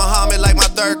 Hamdan Muhammad like my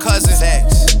third cousin.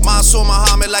 Facts. Mansour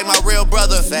Muhammad like my real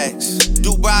brother. Facts.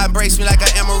 Dubai embraced me like an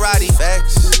Emirati.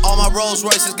 Facts. All my Rolls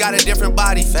Royces got a different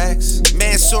body. Facts.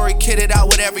 Mansouri kitted out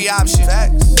with every option.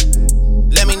 Facts.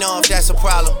 Let me know if that's a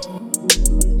problem.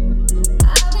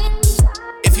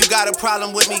 If you got a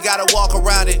problem with me, gotta walk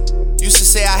around it. Used to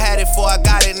say I had it before I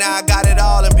got it, now I got it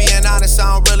all. And being honest,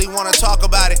 I don't really wanna talk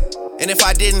about it. And if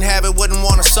I didn't have it, wouldn't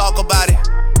wanna sulk about it.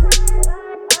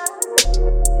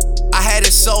 I had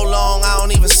it so long, I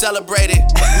don't even celebrate it.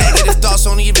 Negative thoughts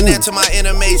don't even enter my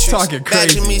inner matrix. Talking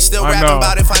crazy. Imagine me still rapping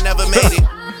about if I never made it.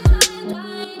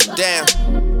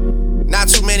 Damn. Not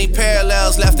too many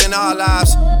parallels left in our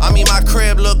lives. I mean, my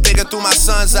crib look bigger through my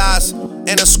son's eyes.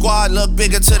 And the squad look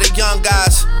bigger to the young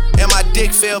guys. And my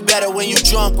dick feel better when you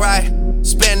drunk, right?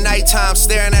 Spend nighttime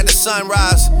staring at the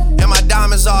sunrise. And my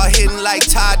diamonds all hidden like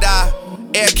tie-dye.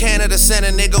 Air Canada sent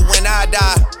a nigga when I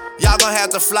die. Y'all gon' have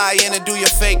to fly in and do your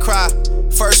fake cry.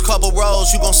 First couple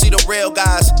rows, you gon' see the real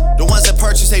guys. The ones that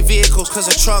purchase their vehicles cause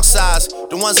of trunk size.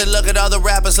 The ones that look at other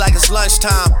rappers like it's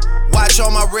lunchtime. Watch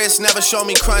on my wrist, never show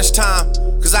me crunch time.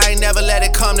 Cause I ain't never let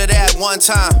it come to that one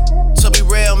time. To be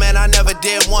real, man, I never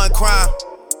did one crime.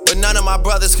 but none of my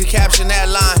brothers could caption that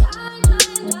line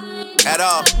at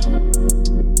all.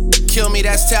 Kill me,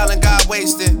 that's talent God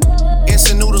wasted.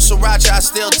 Instant noodle sriracha, I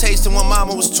still taste it. When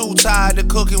mama was too tired of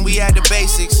cooking, we had the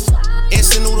basics.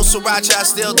 Instant noodle sriracha, I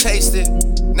still taste it.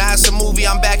 Now it's a movie,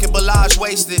 I'm back at Bellage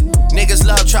wasted. Niggas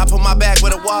love trap on my back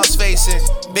where the walls facing.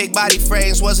 Big body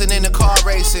frames, wasn't in the car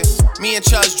racing. Me and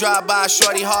Chuz drive by,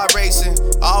 shorty hard racing.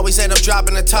 I always end up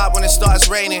dropping the top when it starts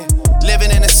raining.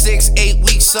 Living in a 6-8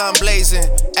 week sun blazing.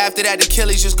 After that, the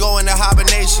Achilles just go into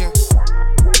hibernation.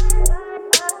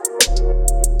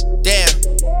 Damn.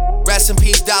 Rest in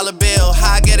peace, dollar bill.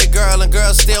 How I get a girl and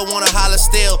girls still wanna holler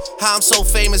still. How I'm so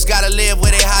famous, gotta live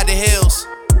where they hide the hills.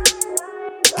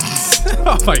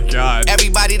 Oh my God.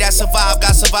 Everybody that survived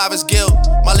got survivor's guilt.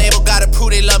 My label gotta prove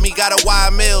they love me, gotta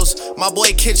wire mills. My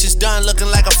boy Kitchen's done looking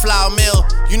like a flour mill.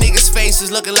 You niggas'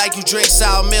 faces looking like you drink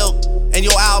sour milk. And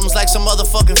your album's like some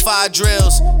motherfucking fire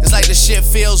drills. It's like the shit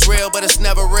feels real, but it's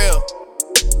never real.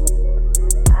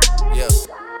 Yeah.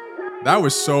 That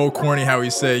was so corny how he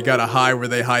said you gotta hide where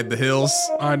they hide the hills.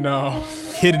 I know.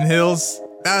 Hidden hills.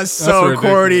 That's so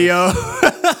corny, yo.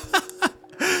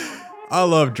 I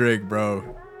love Drake,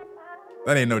 bro.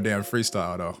 That ain't no damn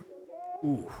freestyle, though.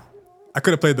 Ooh. I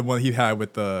could have played the one he had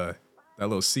with that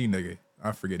little C nigga.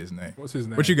 I forget his name. What's his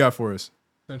name? What you got for us?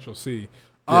 Central C.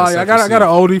 Yeah, I got an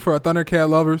oldie for our Thundercat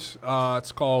lovers.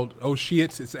 It's called Oh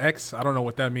Shit. It's X. I don't know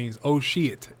what that means. Oh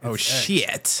Shit. Oh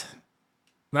shit.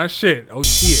 Not shit. Oh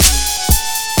shit.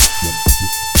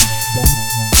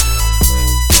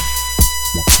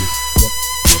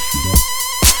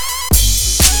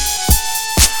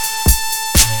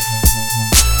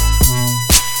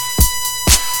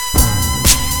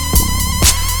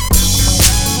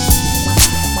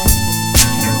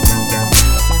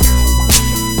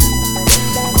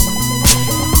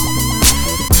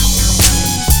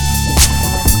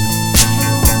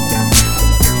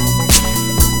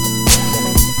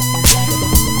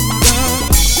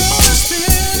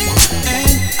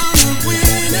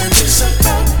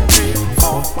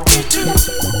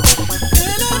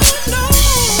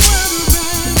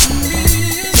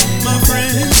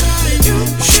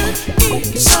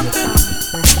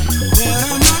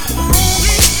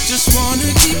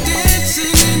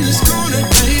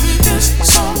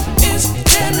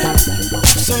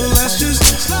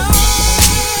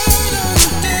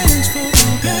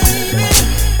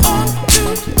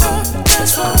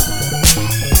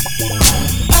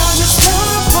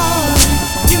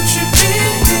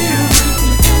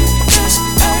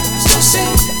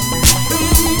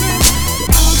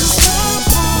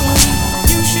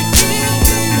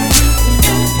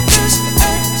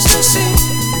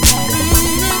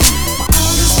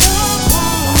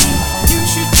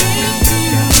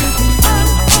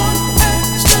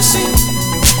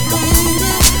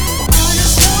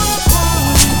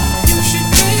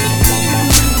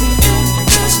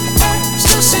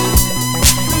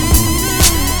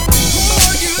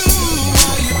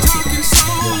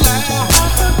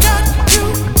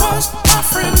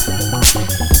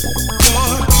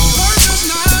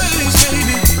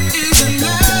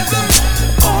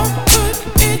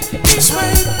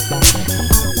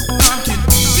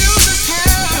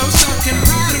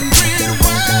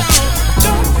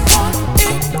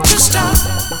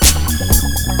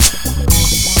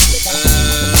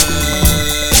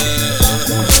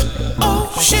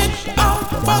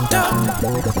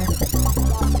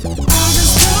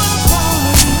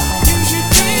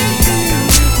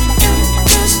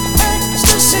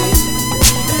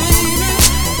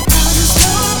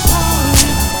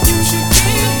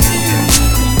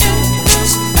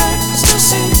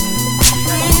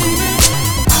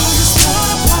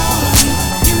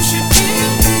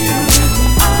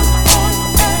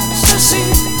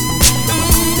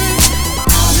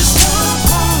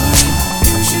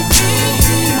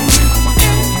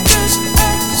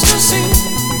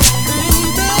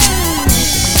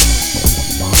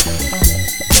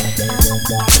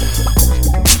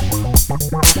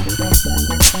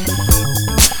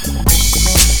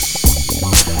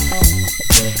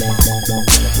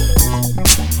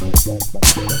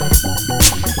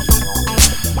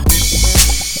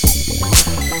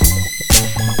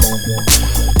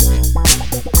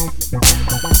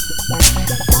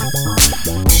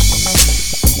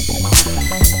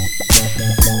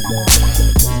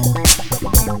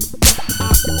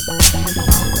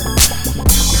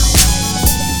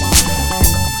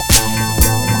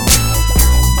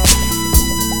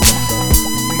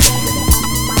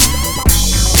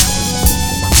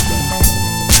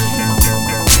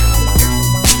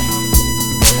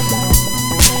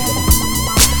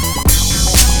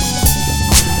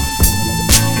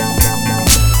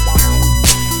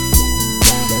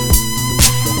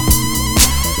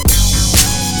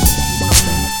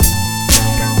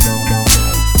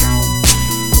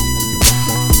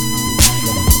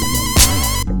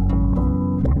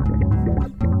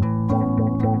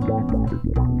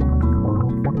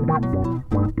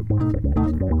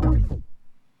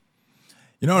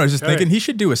 You know what I was just thinking? He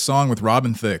should do a song with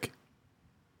Robin Thicke.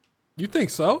 You think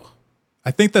so?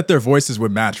 I think that their voices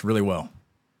would match really well.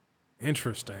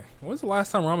 Interesting. When's the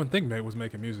last time Robin Thicke was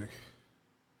making music?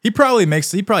 He probably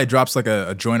drops like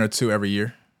a joint or two every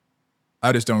year.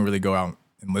 I just don't really go out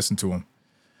and listen to him.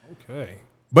 Okay.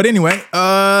 But anyway,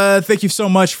 thank you so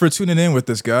much for tuning in with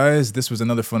us, guys. This was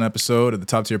another fun episode of the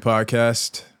Top Tier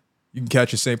Podcast. You can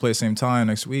catch us same place, same time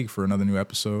next week for another new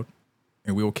episode.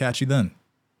 And we will catch you then.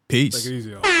 Peace. Take it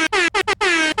easy, y'all.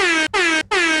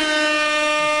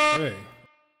 Okay.